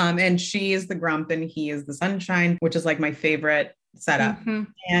sunshine. And she is the grump and he is the sunshine, which is like my favorite setup.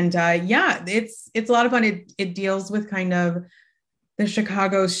 And it's a lot of fun. It deals with kind of the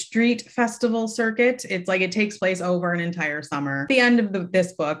Chicago street festival circuit. It's like it takes place over an entire summer. At the end of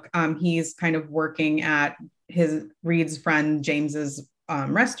this book, he's kind of working at Reed's friend James's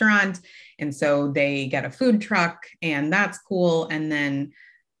restaurant. And so they get a food truck and that's cool. And then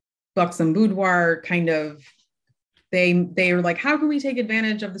Buxom Boudoir kind of, they are like, how can we take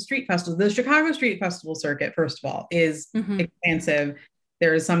advantage of the street festival? The Chicago street festival circuit, first of all, is expansive.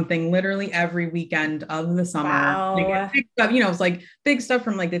 There is something literally every weekend of the summer. Wow. Like big stuff, it's like big stuff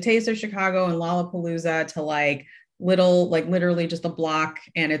from like the Taste of Chicago and Lollapalooza to like little, like literally just a block.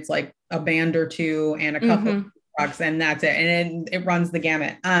 And it's like a band or two and a couple of trucks and that's it. And it runs the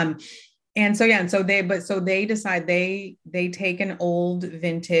gamut. And so they decide they take an old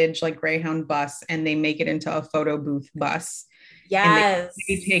vintage like Greyhound bus and they make it into a photo booth bus. Yes. And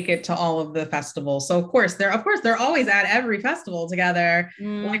they take it to all of the festivals. So of course they're always at every festival together,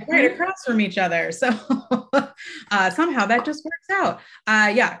 like right across from each other. So somehow that just works out.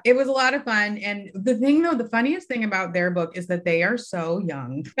 It was a lot of fun. And the funniest thing about their book is that they are so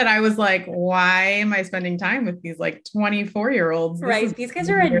young that I was like, why am I spending time with these like 24-year-olds? Right. These guys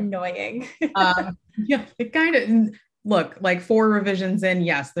are annoying. It kind of look like 4 revisions in.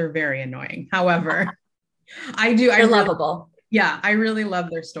 Yes, they're very annoying. However, they're lovable. Yeah, I really love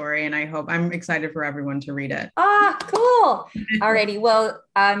their story and I'm excited for everyone to read it. Cool. Alrighty. Well,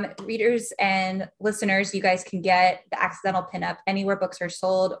 readers and listeners, you guys can get The Accidental Pinup anywhere books are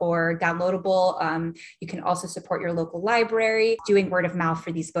sold or downloadable. You can also support your local library doing word of mouth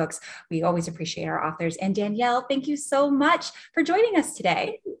for these books. We always appreciate our authors. And Danielle, thank you so much for joining us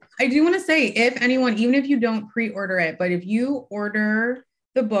today. I do want to say, if anyone, even if you don't pre-order it, but if you order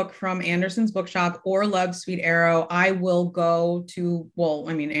the book from Anderson's Bookshop or Love Sweet Arrow, I will go to,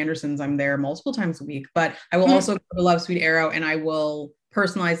 Anderson's, I'm there multiple times a week, but I will also go to Love Sweet Arrow and I will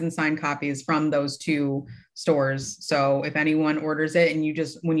personalize and sign copies from those 2 stores. So if anyone orders it and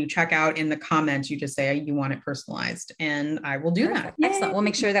when you check out in the comments, you just say you want it personalized and I will do that. Excellent. We'll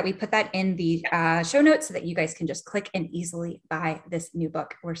make sure that we put that in the show notes so that you guys can just click and easily buy this new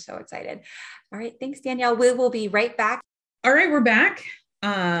book. We're so excited. All right. Thanks, Danielle. We will be right back. All right. We're back.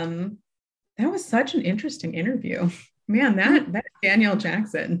 That was such an interesting interview, man. That Danielle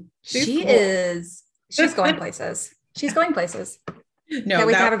Jackson, she's going places. No,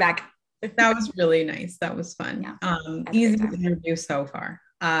 we can have her back. That was really nice. That was fun. Yeah, Easy interview so far.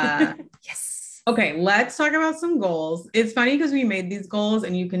 Yes. Okay, let's talk about some goals. It's funny because we made these goals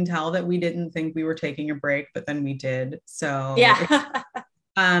and you can tell that we didn't think we were taking a break, but then we did. So yeah.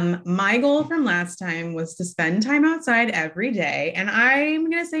 my goal from last time was to spend time outside every day. And I'm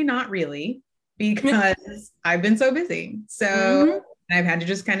gonna say not really, because I've been so busy. So I've had to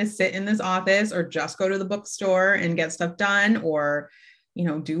just kind of sit in this office or just go to the bookstore and get stuff done, or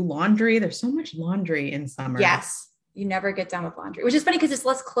do laundry. There's so much laundry in summer. Yes. You never get done with laundry, which is funny because it's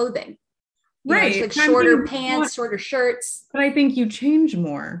less clothing. Right. It's like shorter pants, shorter shirts. But I think you change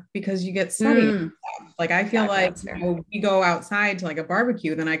more because you get sweaty. Like I feel like we go outside to like a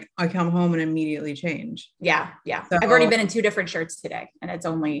barbecue, then I come home and immediately change. Yeah. Yeah. So, I've already been in 2 different shirts today and it's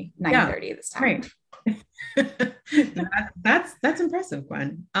only 9:30 this time. Right. That's impressive,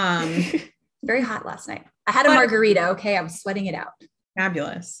 Gwen. Very hot last night. I had a margarita. Okay. I was sweating it out.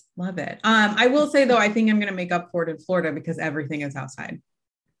 Fabulous. Love it. I will say though, I think I'm going to make up for it in Florida because everything is outside.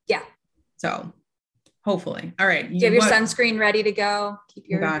 Yeah. So hopefully. All right. Do you have your sunscreen ready to go? Keep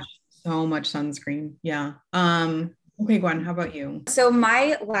your gosh, so much sunscreen. Yeah. Okay, Gwen, how about you? So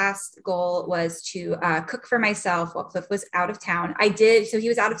my last goal was to cook for myself while Cliff was out of town. So he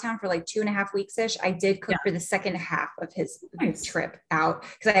was out of town for like 2.5 weeks-ish. I did cook for the second half of his trip out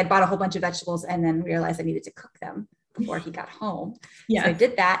because I had bought a whole bunch of vegetables and then realized I needed to cook them before he got home. Yeah. So I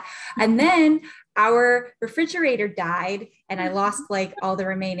did that. And then our refrigerator died and I lost like all the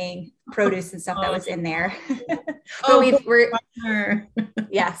remaining produce and stuff that was in there.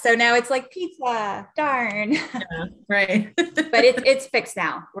 Yeah. So now it's like pizza, darn. Yeah, right. But it's fixed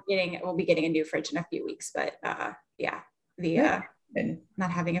now. We'll be getting a new fridge in a few weeks, but not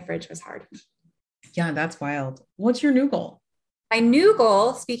having a fridge was hard. Yeah, that's wild. What's your new goal? My new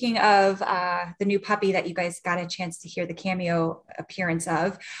goal, speaking of the new puppy that you guys got a chance to hear the cameo appearance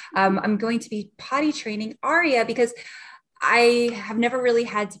of, I'm going to be potty training Aria because I have never really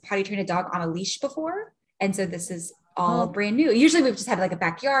had to potty train a dog on a leash before. And so this is all brand new. Usually we've just had like a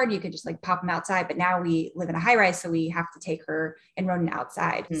backyard. You could just like pop them outside, but now we live in a high rise. So we have to take her and Ronan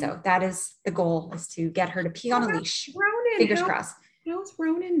outside. So that is the goal, is to get her to pee on a leash. Ronan, fingers crossed. How's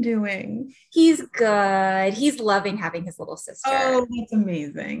Ronan doing? He's good. He's loving having his little sister. Oh, that's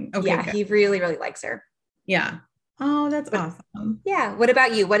amazing. Okay, yeah, good. He really, really likes her. Yeah. Oh, that's awesome. Yeah. What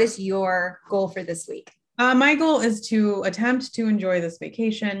about you? What is your goal for this week? My goal is to attempt to enjoy this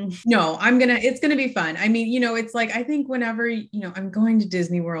vacation. No, it's going to be fun. I mean, it's like, I think whenever, I'm going to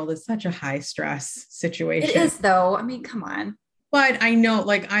Disney World is such a high stress situation. It is though. I mean, come on. But I know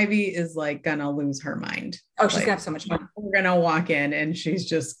like Ivy is like gonna lose her mind. Oh, she's gonna have so much fun. We're gonna walk in and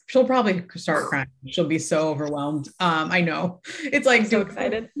she'll probably start crying. She'll be so overwhelmed. I know. It's like, so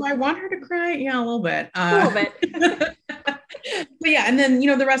excited. Do I want her to cry? Yeah, a little bit. A little bit. But yeah, and then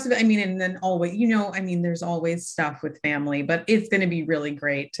the rest of it, I mean, and then always, there's always stuff with family, but it's gonna be really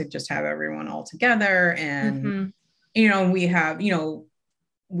great to just have everyone all together. And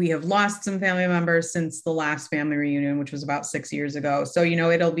we have lost some family members since the last family reunion, which was about 6 years ago. So,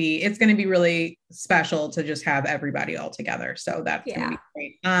 it's going to be really special to just have everybody all together. So that's going to be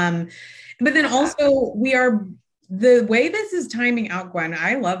great. But then also the way this is timing out, Gwen,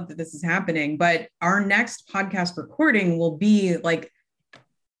 I love that this is happening, but our next podcast recording will be like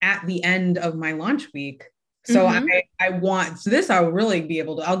at the end of my launch week. So I'll really be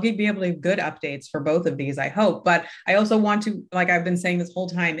able to, I'll be able to give good updates for both of these, I hope, but I also want to, like I've been saying this whole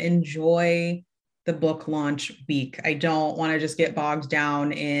time, enjoy the book launch week. I don't want to just get bogged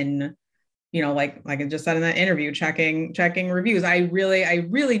down in, like I just said in that interview, checking reviews. I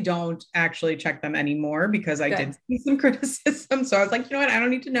really don't actually check them anymore because I did see some criticism. So I was like, I don't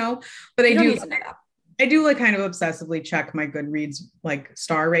need to know, but I do like kind of obsessively check my Goodreads, like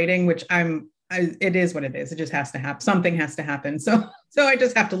star rating, which it is what it is. It just has to happen. Something has to happen. So I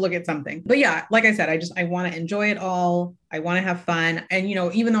just have to look at something. But yeah, like I said, I want to enjoy it all. I want to have fun. And,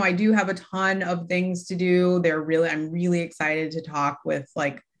 even though I do have a ton of things to do, I'm really excited to talk with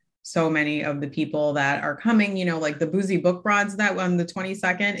like so many of the people that are coming, like the Boozy Book Broads that on the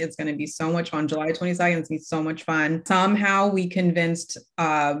 22nd, it's going to be so much fun. July 22nd, it's going to be so much fun. Somehow we convinced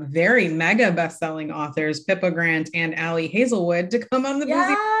very mega best-selling authors, Pippa Grant and Allie Hazelwood, to come on the Boozy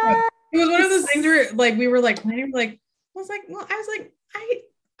Book Broads. It was one of those things where like we were like planning, I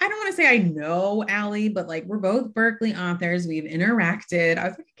don't want to say I know Allie, but like we're both Berkeley authors. We've interacted. I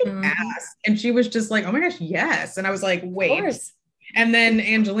was like, I can ask. And she was just like, oh my gosh, yes. And I was like, wait. And then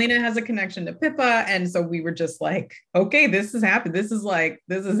Angelina has a connection to Pippa. And so we were just like, okay, this has happened. This is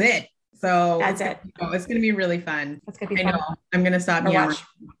it. So that's it. It's going to be really fun. That's going to be fun. I'm going to stop.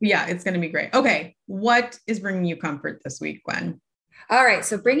 Yeah, it's going to be great. Okay. What is bringing you comfort this week, Gwen? All right.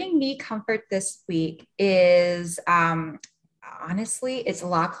 So bringing me comfort this week is honestly, it's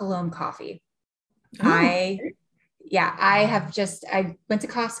La Colombe coffee. Oh, I went to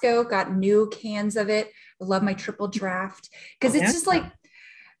Costco, got new cans of it. I love my triple draft because it's yeah. just like,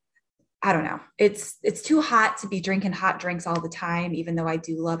 I don't know. It's too hot to be drinking hot drinks all the time, even though I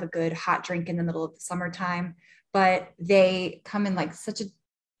do love a good hot drink in the middle of the summertime. But they come in like such a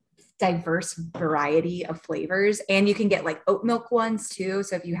diverse variety of flavors, and you can get like oat milk ones too.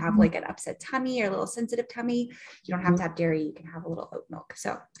 So if you have like an upset tummy or a little sensitive tummy, you don't have to have dairy. You can have a little oat milk.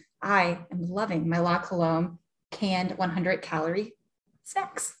 So I am loving my La Colombe canned 100-calorie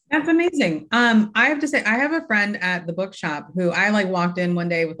snacks. That's amazing. I have to say, I have a friend at the bookshop who I like walked in one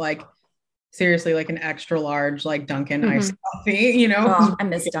day with like seriously like an extra large like Dunkin' iced coffee, Oh, I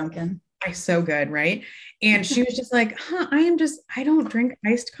miss Dunkin'. So good, right? And she was just like, I don't drink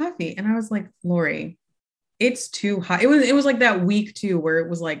iced coffee. And I was like, Lori, it's too hot. It was like that week too, where it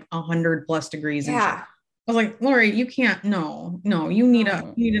was like 100+ degrees and shit. Yeah. I was like, Lori, you can't, no, you need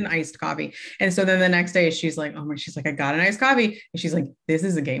an iced coffee. And so then the next day she's like, oh my, she's like, I got an iced coffee. And she's like, this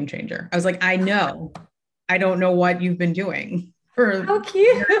is a game changer. I was like, I know. I don't know what you've been doing for How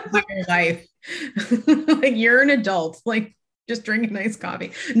cute. your entire life. Like you're an adult, like just drinking nice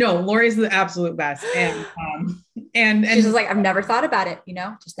coffee. No, Lori's the absolute best. And she's just like, I've never thought about it,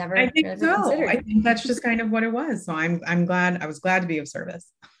 just never. I think so. Considered. I think that's just kind of what it was. So I'm glad. I was glad to be of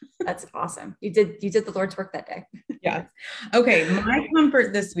service. That's awesome. You did the Lord's work that day. Yeah. Okay. My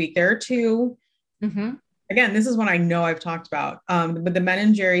comfort this week, there are two. Mm-hmm. Again, this is one I know I've talked about. But the Ben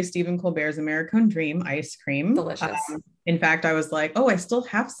and Jerry Stephen Colbert's American Dream ice cream. Delicious. In fact, I was like, oh, I still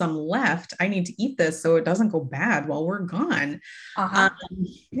have some left. I need to eat this so it doesn't go bad while we're gone. I'm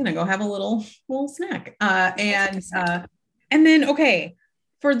gonna go have a little snack. And then okay,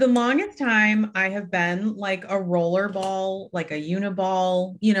 for the longest time, I have been like a roller ball, like a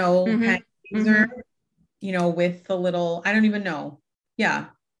uniball, pen user, with the little, I don't even know. Yeah,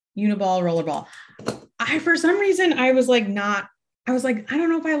 uniball, rollerball. For some reason, I was like, I don't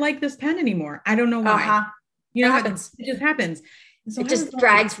know if I like this pen anymore. I don't know why. It happens. It just happens. And so it just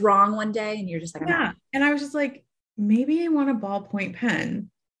drags wrong one day and you're just like, yeah. And I was just like, maybe I want a ballpoint pen,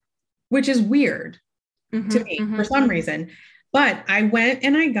 which is weird to me for some reason. But I went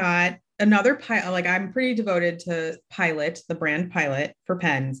and I got another Pilot. Like I'm pretty devoted to Pilot, the brand Pilot for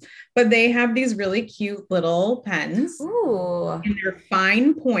pens, but they have these really cute little pens. Ooh. And they're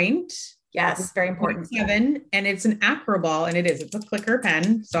fine point. Yes, very important. 7, and it's an Acroball, and it's a clicker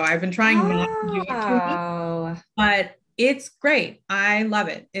pen. So I've been trying not to do it too much, but it's great. I love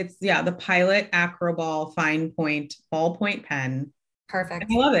it. It's the Pilot Acroball fine point ballpoint pen. Perfect.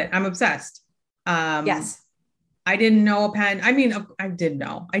 And I love it. I'm obsessed. Yes. I didn't know a pen. I mean, I did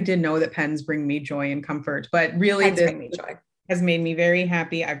know that pens bring me joy and comfort, but really this has made me very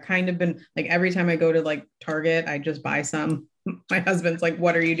happy. I've kind of been like, every time I go to like Target, I just buy some. My husband's like,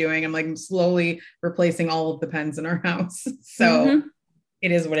 what are you doing? I'm like slowly replacing all of the pens in our house. So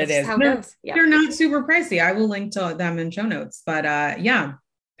it is what it is. They're not super pricey. I will link to them in show notes, but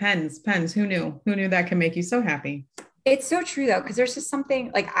pens, who knew that can make you so happy? It's so true though. Cause there's just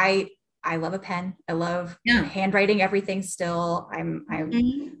something like, I love a pen. I love handwriting everything still. I'm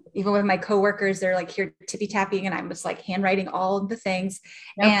even with my coworkers, they're like here tippy tapping and I'm just like handwriting all of the things.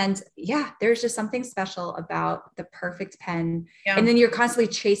 Yep. And there's just something special about the perfect pen. Yeah. And then you're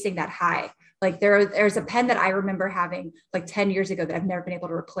constantly chasing that high. Like there's a pen that I remember having like 10 years ago that I've never been able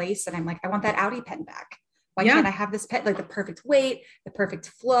to replace. And I'm like, I want that Audi pen back. Why can't I have this pen, like the perfect weight, the perfect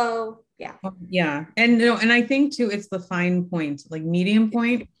flow? Yeah. Yeah. And I think too, it's the fine point, like medium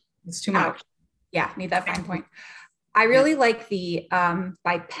point. It's too much. Yeah, need that fine point. I really like the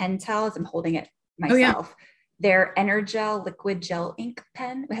by Pentel, as I'm holding it myself. Their Energel liquid gel ink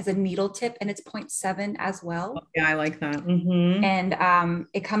pen. It has a needle tip and it's 0.7 as well. Oh, yeah, I like that. And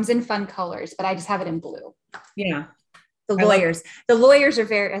it comes in fun colors, but I just have it in blue. Yeah. The lawyers are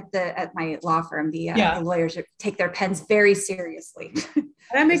very at my law firm. The lawyers take their pens very seriously.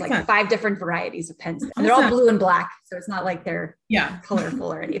 That makes sense. 5 different varieties of pens, and they're all blue and black, so it's not like they're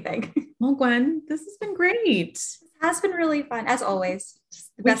colorful or anything. Well, Gwen, this has been great. It has been really fun as always.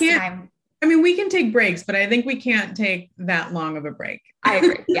 Just the best time. I mean, we can take breaks, but I think we can't take that long of a break. I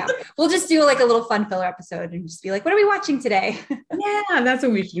agree. Yeah. We'll just do like a little fun filler episode and just be like, what are we watching today? Yeah, that's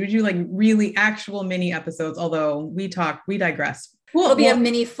what we should do. We do like really actual mini episodes, although we digress. It'll be a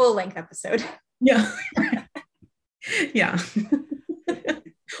mini full length episode. Yeah. Yeah.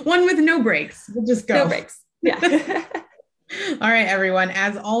 One with no breaks. We'll just go. No breaks. Yeah. All right, everyone.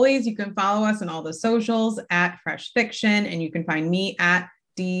 As always, you can follow us on all the socials at Fresh Fiction, and you can find me at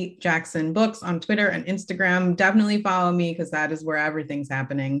D Jackson Books on Twitter and Instagram. Definitely follow me because that is where everything's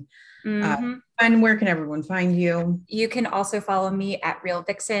happening. And where can everyone find you? You can also follow me at Real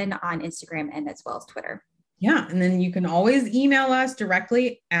Vixen on Instagram and as well as Twitter. Yeah. And then you can always email us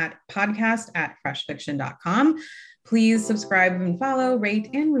directly at podcast@freshfiction.com. Please subscribe and follow,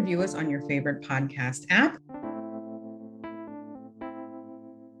 rate, and review us on your favorite podcast app.